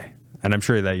they? And I'm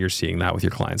sure that you're seeing that with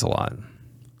your clients a lot.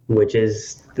 Which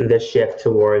is the shift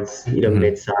towards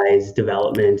mid-sized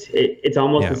development. It's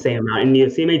almost the same amount, and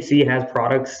CMHC has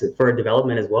products for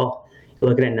development as well. You're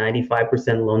looking at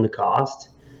 95% loan to cost,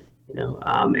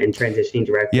 and transitioning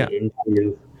directly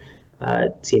into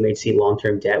CMHC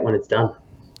long-term debt when it's done.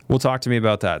 Well, talk to me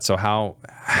about that. So how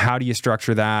do you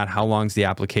structure that? How long's the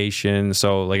application?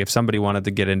 So if somebody wanted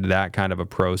to get into that kind of a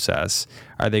process,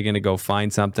 are they going to go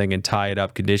find something and tie it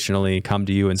up conditionally, come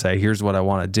to you and say, here's what I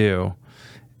want to do?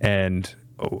 And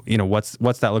what's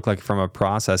that look like from a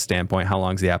process standpoint? How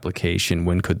long's the application?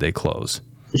 When could they close?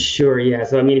 Sure, yeah.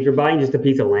 So, if you're buying just a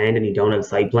piece of land and you don't have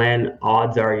site plan,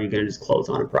 odds are you're going to just close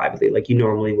on it privately, like you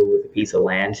normally would with a piece of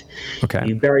land. Okay.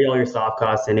 You bury all your soft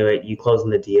costs into it, you close on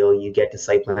the deal, you get to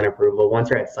site plan approval. Once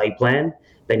you're at site plan,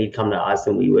 then you'd come to us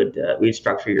and we'd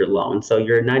structure your loan. So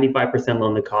your 95%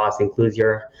 loan to cost includes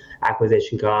your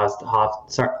acquisition cost,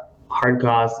 hard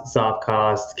costs, soft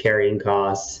costs, carrying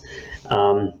costs.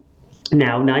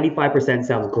 Now, 95%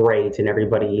 sounds great and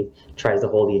everybody tries to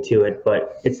hold you to it,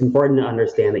 but it's important to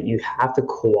understand that you have to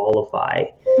qualify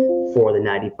for the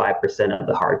 95% of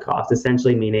the hard costs,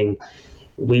 essentially meaning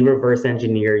we reverse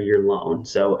engineer your loan.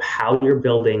 So how your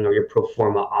building or your pro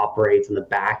forma operates on the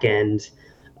back end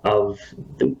of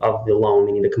the loan,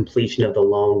 meaning the completion of the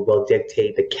loan, will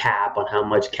dictate the cap on how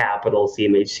much capital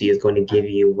CMHC is going to give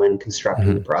you when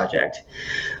constructing the project.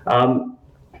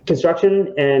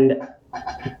 Construction and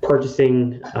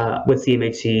purchasing with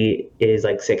CMHC is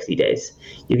like 60 days.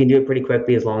 You can do it pretty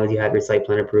quickly as long as you have your site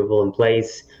plan approval in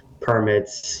place,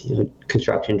 permits,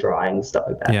 construction drawings, stuff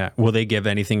like that. Yeah. Will they give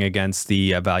anything against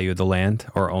the value of the land,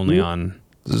 or only on?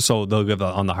 So they'll give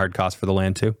on the hard cost for the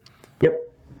land too. Yep.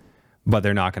 But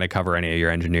they're not going to cover any of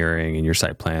your engineering and your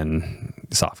site plan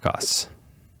soft costs.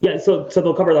 Yeah. So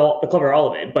they'll cover all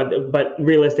of it. But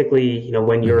realistically,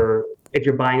 when if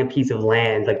you're buying a piece of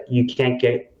land, like you can't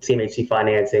get CMHC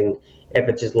financing if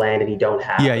it's just land and you don't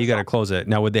have. Yeah, you got to close it.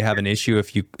 Now, would they have an issue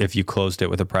if you closed it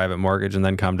with a private mortgage and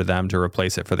then come to them to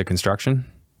replace it for the construction?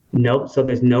 Nope. So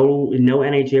there's no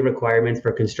NHA requirements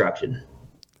for construction.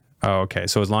 Oh, okay.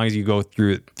 So as long as you go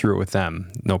through it with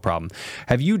them, no problem.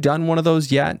 Have you done one of those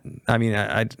yet? I mean,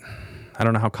 I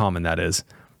don't know how common that is.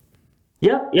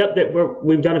 Yep.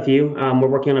 We've done a few. We're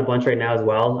working on a bunch right now as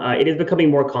well. It is becoming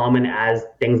more common as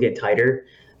things get tighter.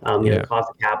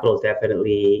 Cost of capital is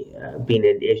definitely been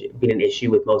an issue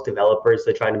with most developers.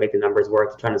 So trying to make the numbers work,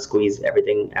 they're trying to squeeze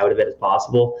everything out of it as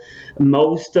possible.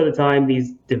 Most of the time,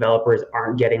 these developers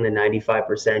aren't getting the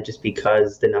 95% just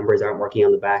because the numbers aren't working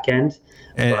on the back end.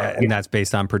 And that's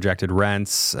based on projected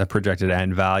rents, projected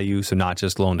end value. So not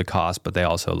just loan to cost, but they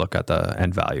also look at the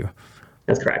end value.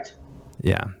 That's correct.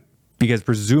 Yeah. Because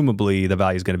presumably the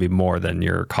value is going to be more than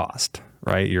your cost,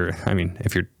 right?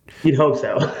 You'd hope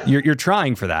so. You're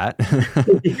trying for that.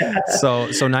 Yeah. So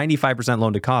 95%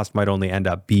 loan to cost might only end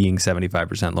up being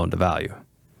 75% loan to value.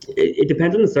 It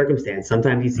depends on the circumstance.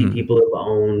 Sometimes you see people who've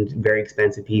owned very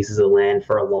expensive pieces of land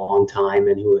for a long time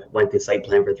and who went through site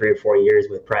plan for 3 or 4 years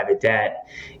with private debt.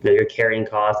 Your carrying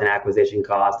cost and acquisition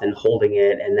cost and holding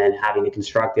it and then having to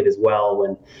construct it as well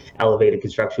when elevated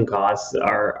construction costs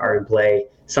are in play.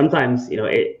 Sometimes,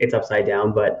 it's upside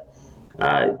down, but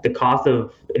the cost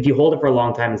of, if you hold it for a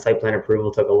long time and site plan approval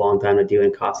took a long time to do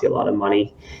and cost you a lot of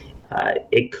money,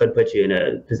 it could put you in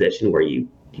a position where you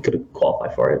could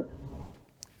qualify for it.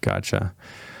 Gotcha.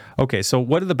 Okay, so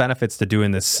what are the benefits to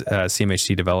doing this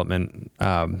CMHC development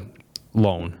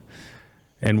loan?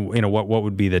 And what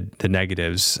would be the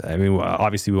negatives? I mean,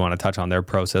 obviously we want to touch on their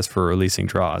process for releasing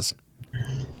draws.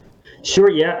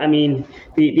 Sure. Yeah. I mean,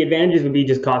 the advantages would be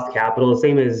just cost of capital,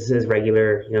 same as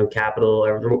regular, capital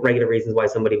or regular reasons why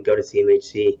somebody would go to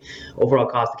CMHC. Overall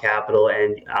cost of capital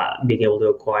and being able to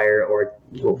acquire or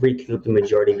recoup the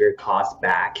majority of your costs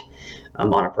back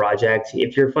on a project.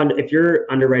 If you're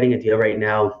underwriting a deal right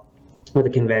now with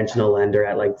a conventional lender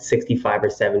at like 65 or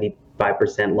 75%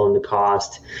 loan to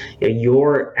cost,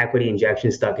 your equity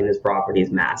injection stuck in this property is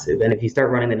massive. And if you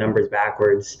start running the numbers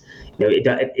backwards,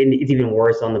 it's even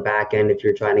worse on the back end if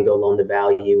you're trying to go loan to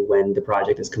value when the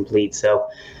project is complete. So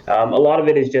a lot of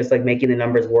it is just like making the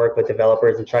numbers work with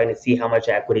developers and trying to see how much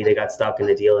equity they got stuck in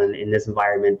the deal. And in this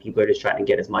environment, people are just trying to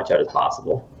get as much out as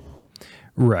possible.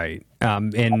 Right.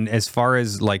 And as far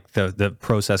as like the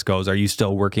process goes, are you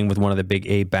still working with one of the big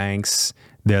A banks?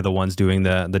 They're the ones doing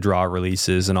the draw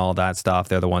releases and all that stuff.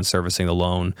 They're the ones servicing the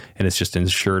loan, and it's just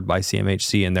insured by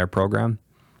CMHC in their program?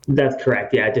 That's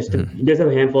correct. Yeah, there's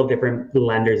a handful of different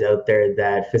lenders out there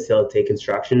that facilitate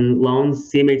construction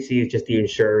loans. CMHC is just the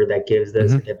insurer that gives the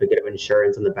certificate of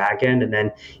insurance on the back end, and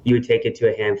then you would take it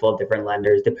to a handful of different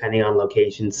lenders depending on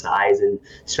location, size, and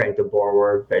strength of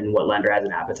borrower, and what lender has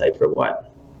an appetite for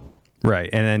what. Right.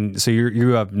 And then, so you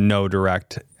have no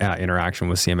direct interaction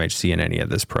with CMHC in any of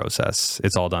this process.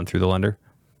 It's all done through the lender?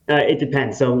 It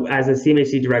depends. So as a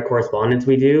CMHC direct correspondence,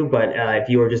 we do, but if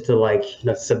you were just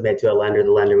to submit to a lender,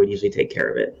 the lender would usually take care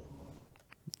of it.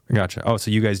 Gotcha. Oh, so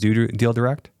you guys do deal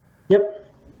direct? Yep.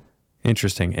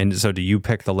 Interesting. And so do you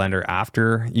pick the lender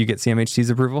after you get CMHC's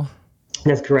approval?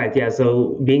 That's correct. Yeah.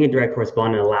 So being a direct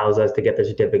correspondent allows us to get the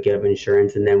certificate of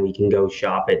insurance, and then we can go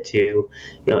shop it to,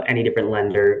 any different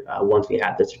lender once we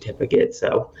have the certificate.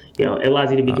 So, it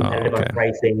allows you to be competitive on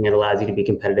pricing. It allows you to be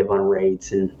competitive on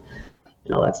rates and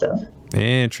all that stuff.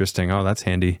 Interesting. Oh, that's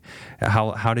handy.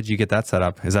 How did you get that set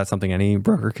up? Is that something any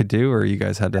broker could do, or you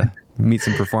guys had to meet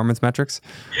some performance metrics?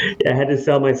 Yeah, I had to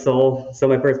sell my soul. So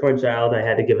my firstborn child, I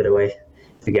had to give it away.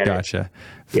 to get it. Gotcha.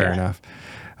 Fair enough.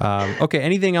 Okay.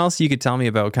 Anything else you could tell me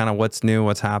about kind of what's new,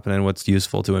 what's happening, what's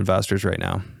useful to investors right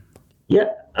now? Yeah.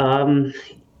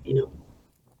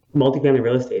 Multifamily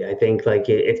real estate, I think like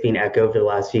it's been echoed for the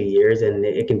last few years, and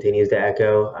it continues to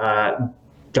echo.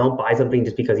 Don't buy something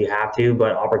just because you have to,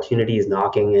 but opportunity is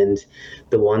knocking, and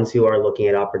the ones who are looking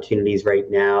at opportunities right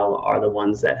now are the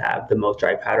ones that have the most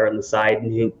dry powder on the side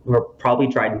and who are probably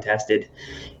tried and tested.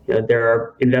 There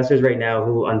are investors right now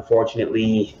who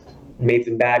unfortunately made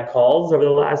some bad calls over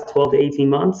the last 12 to 18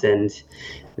 months, and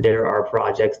there are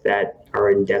projects that are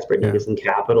in desperate need of some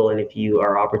capital. And if you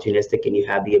are opportunistic and you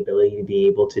have the ability to be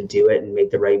able to do it and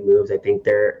make the right moves, I think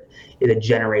there is a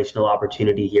generational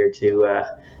opportunity here to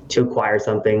acquire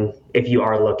something if you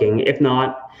are looking. If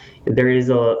not, there is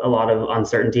a lot of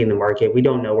uncertainty in the market. We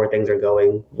don't know where things are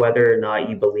going, whether or not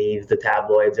you believe the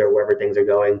tabloids or wherever things are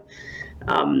going.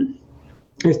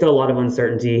 There's still a lot of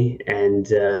uncertainty, and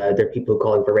there are people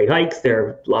calling for rate hikes. There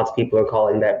are lots of people who are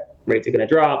calling that rates are going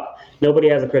to drop. Nobody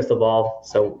has a crystal ball,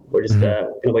 so we're just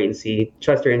going to wait and see.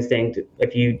 Trust your instinct.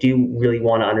 If you do really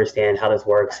want to understand how this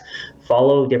works,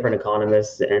 follow different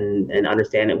economists and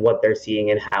understand what they're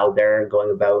seeing and how they're going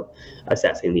about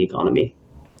assessing the economy.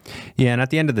 Yeah, and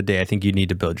at the end of the day, I think you need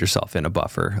to build yourself in a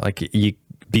buffer.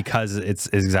 Because it's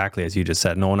exactly as you just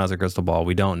said. No one has a crystal ball.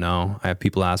 We don't know. I have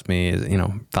people ask me,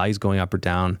 values going up or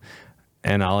down,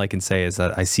 and all I can say is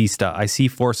that I see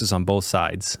forces on both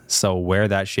sides. So where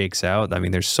that shakes out, I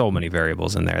mean, there's so many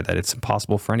variables in there that it's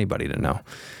impossible for anybody to know.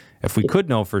 If we could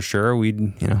know for sure,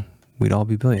 we'd all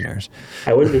be billionaires.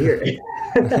 I wouldn't be here.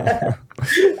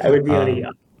 I would be on a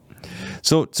yacht.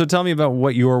 So tell me about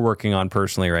what you're working on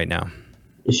personally right now.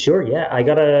 Sure, yeah. I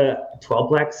got a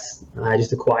 12-plex I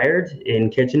just acquired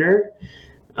in Kitchener.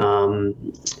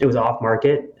 It was off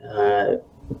market.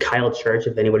 Kyle Church,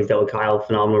 if anybody's dealt with Kyle,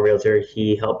 phenomenal realtor,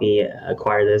 he helped me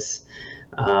acquire this.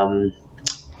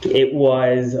 It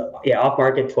was off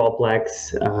market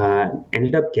 12-plex.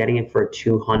 Ended up getting it for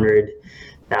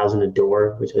 $200,000 a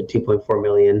door, which was $2.4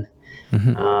 million.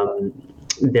 Mm-hmm.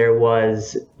 There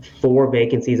was 4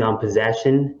 vacancies on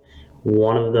possession.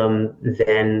 One of them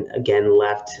then again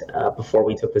left before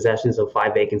we took possession, so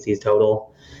 5 vacancies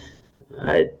total.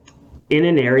 In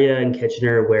an area in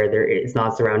Kitchener where it's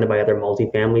not surrounded by other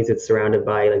multifamilies, it's surrounded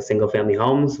by like single family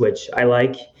homes, which I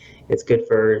like. It's good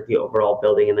for the overall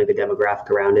building and like the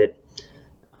demographic around it.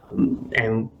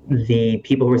 And the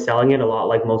people who were selling it, a lot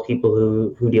like most people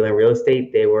who deal in real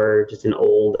estate, they were just an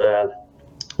old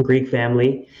Greek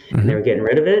family, and they were getting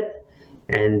rid of it.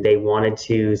 And they wanted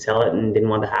to sell it and didn't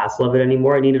want the hassle of it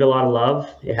anymore. It needed a lot of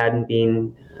love. It hadn't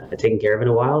been taken care of in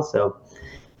a while, so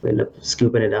we ended up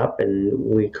scooping it up. And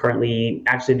we currently,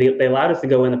 they allowed us to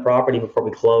go in the property before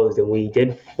we closed, and we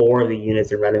did 4 of the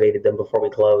units and renovated them before we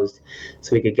closed,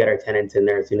 so we could get our tenants in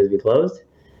there as soon as we closed.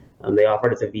 They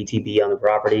offered us a VTB on the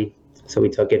property, so we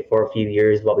took it for a few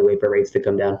years while we wait for rates to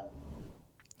come down.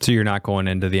 So you're not going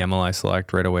into the MLI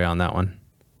Select right away on that one?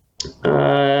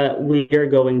 We are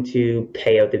going to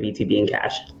pay out the VTB in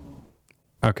cash.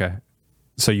 Okay.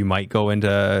 So you might go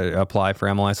into apply for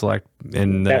MLI Select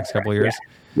in the next couple of years?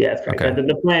 Yeah, that's correct. Okay.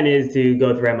 The plan is to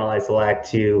go through MLI Select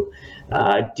to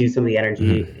do some of the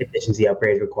energy efficiency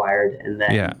upgrades required, and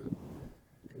then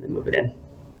move it in.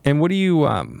 And what do you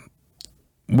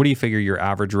figure your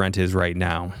average rent is right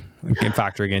now? In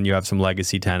factoring in, you have some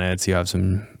legacy tenants, you have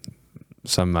some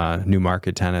new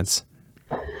market tenants.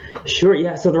 Sure.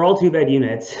 Yeah. So they're all 2-bed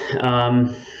units.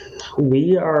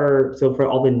 For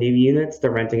all the new units,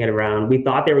 they're renting it around. We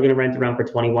thought they were going to rent around for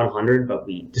 $2,100, but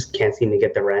we just can't seem to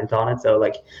get the rent on it. So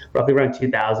like roughly around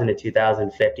 $2,000 to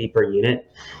 $2,050 per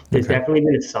unit. There's definitely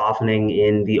been a softening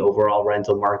in the overall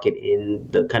rental market in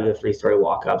the kind of the 3-story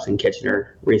walk-ups in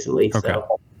Kitchener recently. Okay.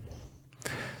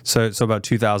 So about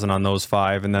 2,000 on those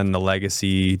 5, and then the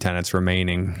legacy tenants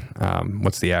remaining.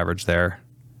 What's the average there?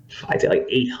 I'd say like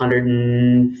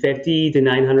 850 to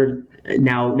 900.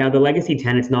 Now the legacy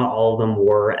tenants, not all of them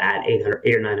were at $800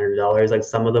 or $900. Like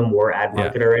some of them were at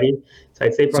market already. So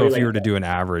I'd say probably. So if you were to do an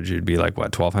average, it'd be like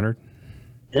what, 1,200?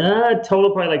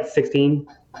 Total probably like 16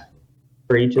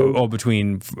 for each of them. Oh,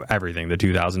 between everything, the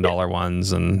 $2,000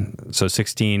 ones, and so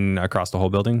 16 across the whole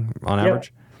building on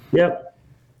average. Yep.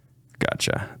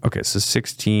 Gotcha. Okay, so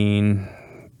 16.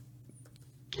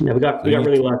 No, we got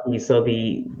really lucky. So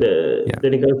the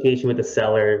negotiation with the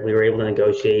seller, we were able to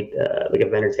negotiate like a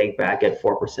vendor take back at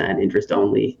 4% interest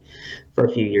only for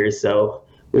a few years. So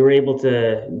we were able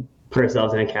to put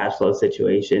ourselves in a cash flow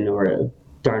situation, or a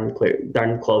darn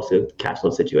close to cash flow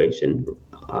situation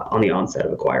on the onset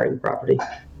of acquiring the property.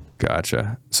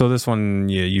 Gotcha. So this one,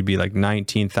 you'd be like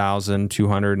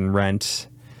 $19,200 in rent.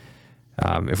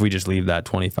 If we just leave that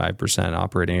 25%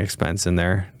 operating expense in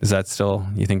there, is that still,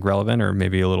 you think, relevant, or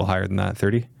maybe a little higher than that,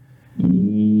 30?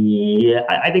 Yeah,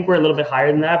 I think we're a little bit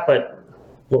higher than that, but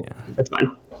that's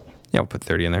fine. Yeah, we'll put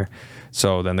 30 in there.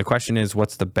 So then the question is,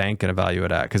 what's the bank going to value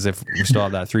it at? Because if we still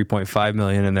have that 3.5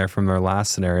 million in there from our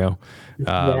last scenario,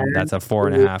 that's a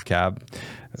 4.5 cap.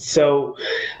 So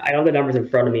I don't have the numbers in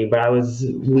front of me, but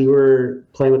we were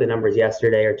playing with the numbers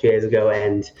yesterday or 2 days ago,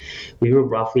 and we were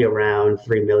roughly around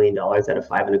 $3 million at a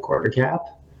 5.25 cap.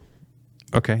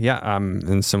 Okay, yeah, I'm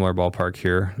in similar ballpark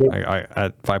here. Yep. I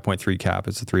at 5.3 cap,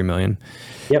 it's a 3 million.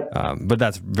 Yep. But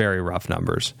that's very rough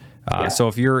numbers. So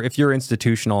if you're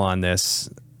institutional on this,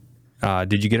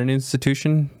 did you get an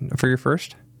institution for your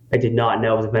first? I did not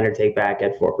know it was a vendor take back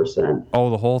at 4%. Oh,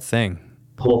 the whole thing.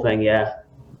 The whole thing, yeah.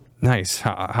 Nice.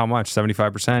 How much?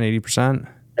 75%, 80%?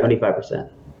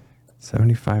 75%.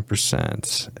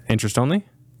 75%. Interest only?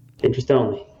 Interest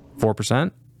only.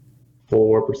 4%?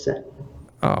 4%.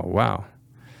 Oh, wow.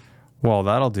 Well,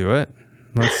 that'll do it.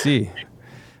 Let's see.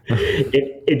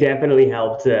 It definitely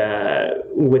helped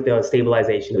with the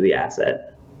stabilization of the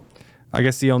asset. I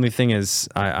guess the only thing is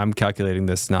I'm calculating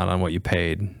this not on what you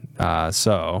paid.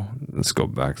 So let's go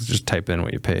back. Let's just type in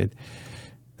what you paid.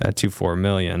 That 2.4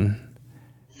 million.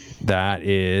 That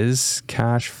is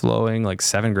cash flowing like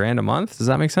 $7,000 a month. Does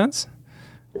that make sense?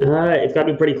 It's got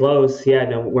to be pretty close. Yeah,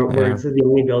 no, this is the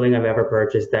only building I've ever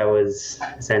purchased that was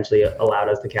essentially allowed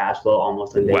us to cash flow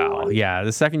almost on day one. Yeah.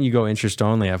 The second you go interest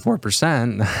only at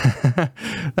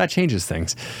 4%, that changes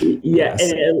things. Yeah,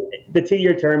 yes. And the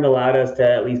 2-year term allowed us to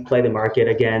at least play the market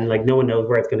again. Like, no one knows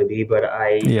where it's going to be, but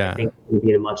I think we'll be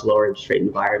in a much lower interest rate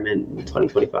environment in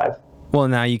 2025. Well,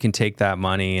 now you can take that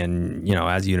money and,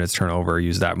 as units turn over,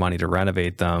 use that money to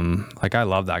renovate them. Like, I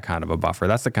love that kind of a buffer.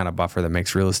 That's the kind of buffer that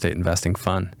makes real estate investing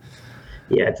fun.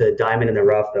 Yeah, it's a diamond in the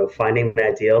rough, though. Finding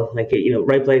that deal, like,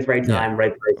 right place, right time,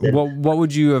 right person. Well, what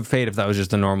would you have paid if that was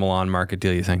just a normal on-market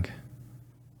deal, you think?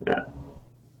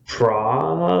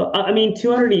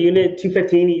 200 a unit,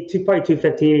 215, probably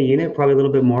 215 a unit, probably a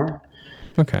little bit more.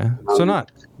 Okay, so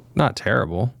not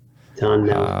terrible. Done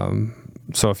now.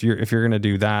 So if you're going to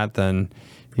do that, then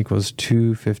equals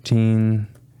 215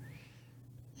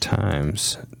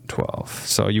 times 12.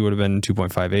 So you would have been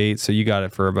 2.58. So you got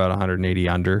it for about 180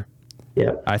 under.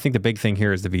 Yeah. I think the big thing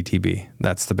here is the VTB.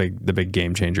 That's the big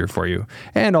game changer for you.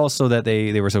 And also that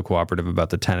they were so cooperative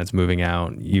about the tenants moving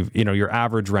out. Your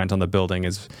average rent on the building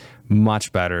is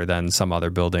much better than some other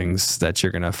buildings that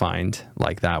you're going to find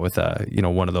like that with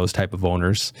one of those type of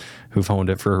owners who've owned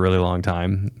it for a really long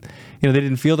time. They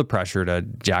didn't feel the pressure to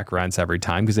jack rents every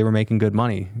time because they were making good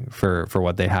money for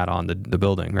what they had on the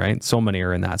building, right? So many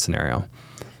are in that scenario.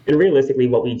 And realistically,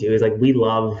 what we do is we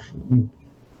love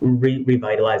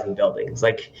revitalizing buildings.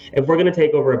 Like, if we're going to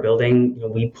take over a building,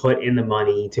 we put in the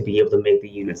money to be able to make the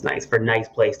units nice, for a nice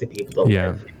place to people to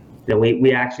live.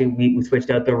 We switched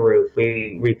out the roof,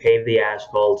 we repaved the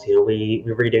asphalt, we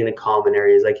redoing the common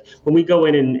areas. Like, when we go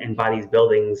in and buy these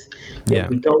buildings,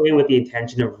 we go in with the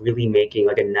intention of really making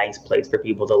like a nice place for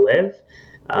people to live.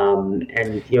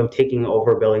 And taking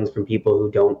over buildings from people who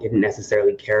didn't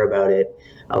necessarily care about it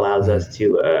allows us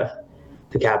to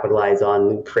capitalize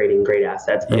on creating great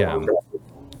assets for long term.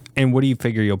 And what do you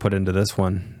figure you'll put into this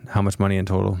one? How much money in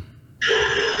total?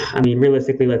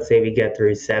 Realistically, let's say we get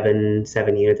through seven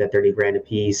units at $30,000 a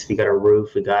piece. We got a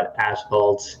roof, we got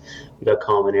asphalt, we got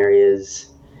common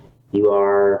areas. You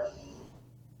are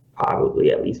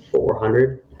probably at least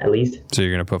 400 at least. So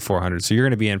you're going to put 400. So you're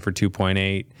going to be in for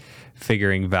 2.8,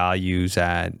 figuring values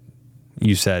at,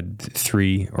 you said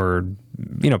 3, or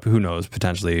who knows,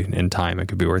 potentially in time it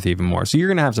could be worth even more. So you're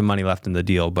going to have some money left in the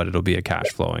deal, but it'll be a cash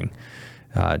flowing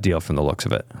deal from the looks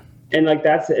of it. And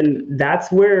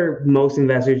that's where most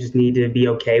investors just need to be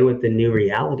okay with the new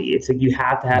reality. It's like you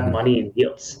have to have money in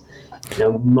deals.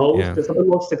 Some of the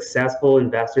most successful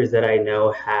investors that I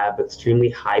know have extremely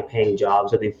high-paying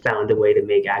jobs, or they've found a way to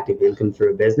make active income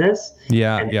through a business.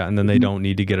 And then they don't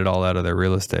need to get it all out of their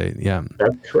real estate. Yeah,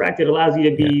 that's correct. It allows you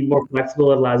to be more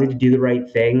flexible. It allows you to do the right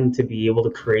thing, to be able to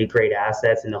create great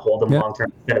assets and to hold them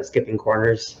long-term instead of skipping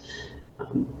corners.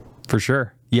 For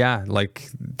sure. Yeah, like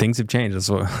things have changed.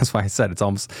 That's why I said it's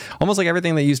almost like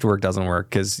everything that used to work doesn't work,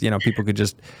 because people could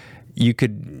just. You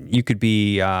could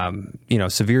be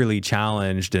severely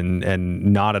challenged and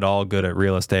not at all good at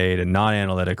real estate and not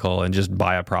analytical, and just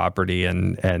buy a property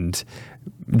and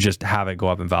just have it go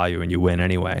up in value and you win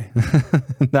anyway.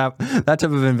 that type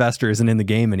of investor isn't in the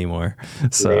game anymore.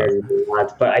 So,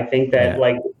 but I think that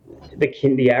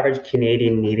the average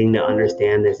Canadian needing to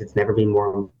understand this. It's never been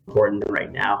more important than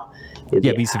right now.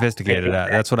 Yeah, be sophisticated.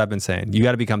 That's what I've been saying. You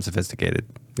got to become sophisticated.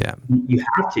 Yeah, you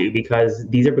have to, because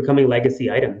these are becoming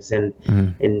legacy items, and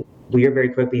we are very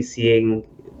quickly seeing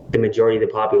the majority of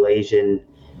the population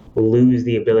lose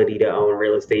the ability to own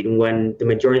real estate. And when the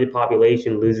majority of the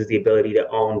population loses the ability to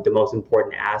own the most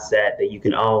important asset that you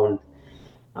can own,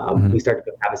 we start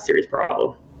to have a serious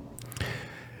problem.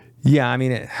 Yeah, I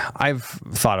mean, I've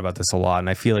thought about this a lot, and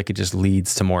I feel like it just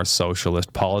leads to more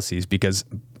socialist policies, because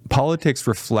politics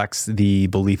reflects the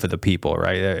belief of the people,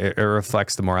 right? It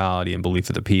reflects the morality and belief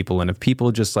of the people. And if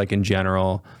people just, like, in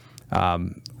general,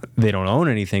 they don't own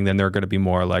anything, then they're going to be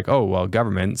more like, oh, well,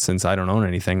 government, since I don't own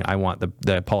anything, I want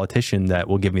the politician that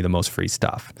will give me the most free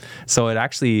stuff. So it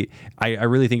actually, I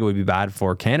really think it would be bad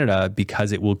for Canada,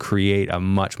 because it will create a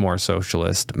much more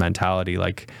socialist mentality.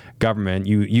 Like, government,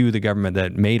 you the government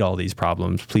that made all these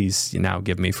problems, please now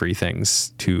give me free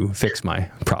things to fix my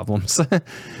problems.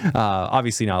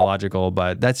 Obviously not logical,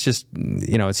 but that's just,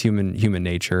 it's human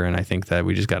nature. And I think that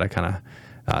we just got to kind of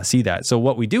see that. So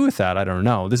what we do with that, I don't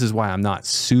know. This is why I'm not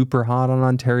super hot on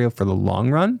Ontario for the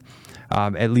long run,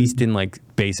 at least in like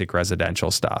basic residential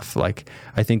stuff. Like,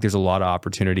 I think there's a lot of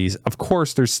opportunities. Of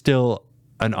course, there's still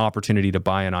an opportunity to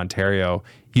buy in Ontario.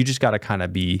 You just got to kind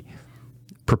of be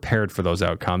prepared for those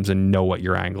outcomes and know what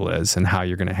your angle is and how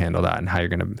you're going to handle that, and how you're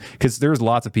going to, because there's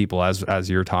lots of people, as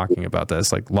you're talking about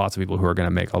this, like lots of people who are going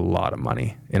to make a lot of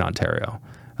money in Ontario.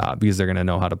 Because they're going to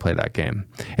know how to play that game.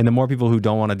 And the more people who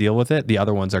don't want to deal with it, the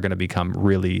other ones are going to become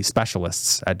really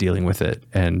specialists at dealing with it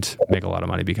and make a lot of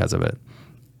money because of it.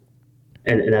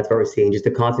 And that's what we're seeing. Just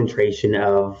the concentration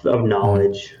of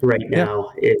knowledge right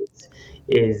now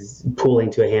is pooling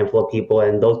to a handful of people,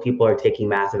 and those people are taking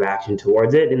massive action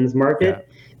towards it in this market.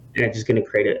 And it's just going to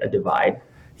create a divide.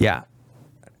 Yeah.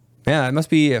 Yeah, it must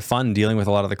be fun dealing with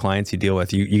a lot of the clients you deal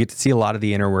with. You get to see a lot of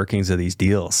the inner workings of these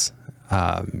deals.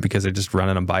 Because they're just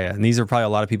running them by you. And these are probably a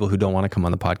lot of people who don't want to come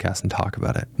on the podcast and talk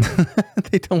about it.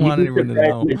 They don't want anyone to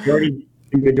know. The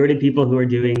majority of people who are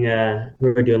doing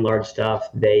large stuff,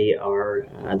 they are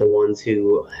the ones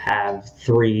who have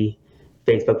 3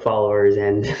 Facebook followers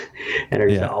and are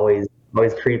just always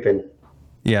creeping.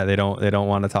 Yeah, they don't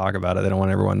want to talk about it. They don't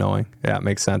want everyone knowing. Yeah, it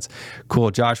makes sense.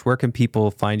 Cool. Josh, where can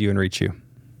people find you and reach you?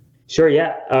 Sure,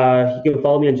 yeah. You can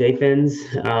follow me on JFins.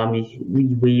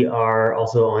 We are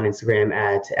also on Instagram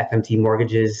at FMT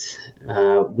Mortgages.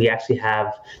 We actually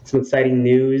have some exciting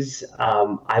news.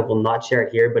 I will not share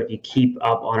it here, but if you keep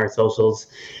up on our socials,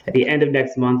 at the end of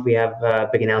next month, we have a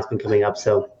big announcement coming up.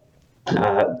 So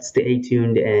stay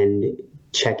tuned and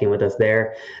check in with us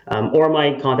there. Or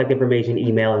my contact information,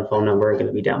 email, and phone number are going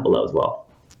to be down below as well.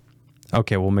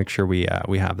 Okay, we'll make sure we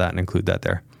have that and include that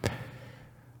there.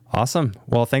 Awesome.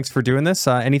 Well, thanks for doing this.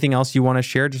 Anything else you want to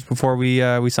share just before we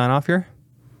sign off here?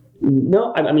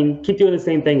 No, I mean, keep doing the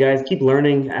same thing, guys. Keep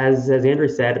learning. As Andrew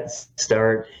said at the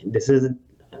start, this is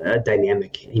a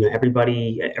dynamic.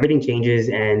 Everything changes,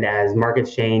 and as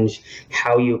markets change,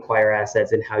 how you acquire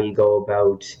assets and how you go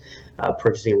about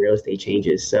purchasing real estate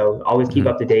changes. So always keep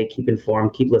up to date, keep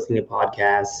informed, keep listening to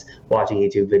podcasts, watching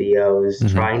YouTube videos,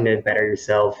 trying to better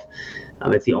yourself.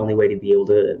 It's the only way to be able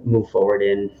to move forward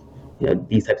in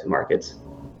these types of markets.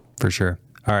 For sure.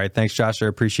 All right. Thanks, Josh. I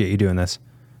appreciate you doing this.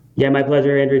 Yeah, my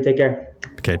pleasure, Andrew. Take care.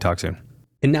 Okay, talk soon.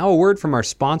 And now a word from our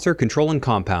sponsor, Control and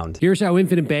Compound. Here's how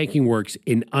infinite banking works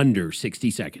in under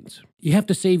 60 seconds. You have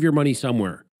to save your money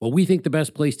somewhere. Well, we think the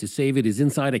best place to save it is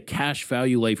inside a cash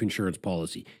value life insurance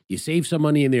policy. You save some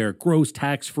money in there, it grows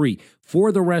tax-free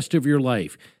for the rest of your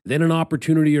life. Then an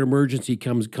opportunity or emergency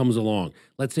comes along.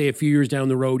 Let's say a few years down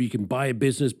the road, you can buy a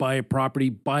business, buy a property,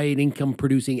 buy an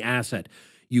income-producing asset.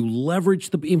 You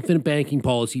leverage the infinite banking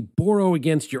policy, borrow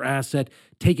against your asset,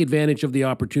 take advantage of the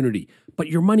opportunity. But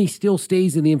your money still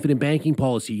stays in the infinite banking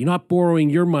policy. You're not borrowing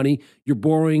your money, you're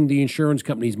borrowing the insurance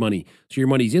company's money. So your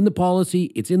money's in the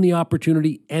policy, it's in the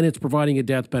opportunity, and it's providing a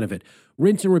death benefit.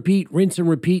 Rinse and repeat, rinse and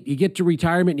repeat. You get to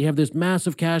retirement and you have this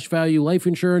massive cash value life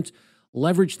insurance.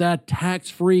 Leverage that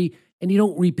tax-free, and you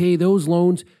don't repay those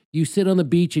loans. You sit on the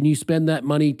beach and you spend that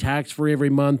money tax-free every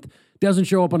month. Doesn't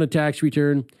show up on a tax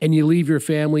return, and you leave your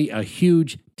family a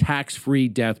huge tax-free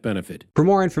death benefit. For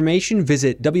more information,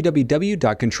 visit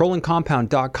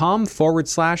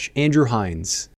www.controlandcompound.com/Andrew Hines.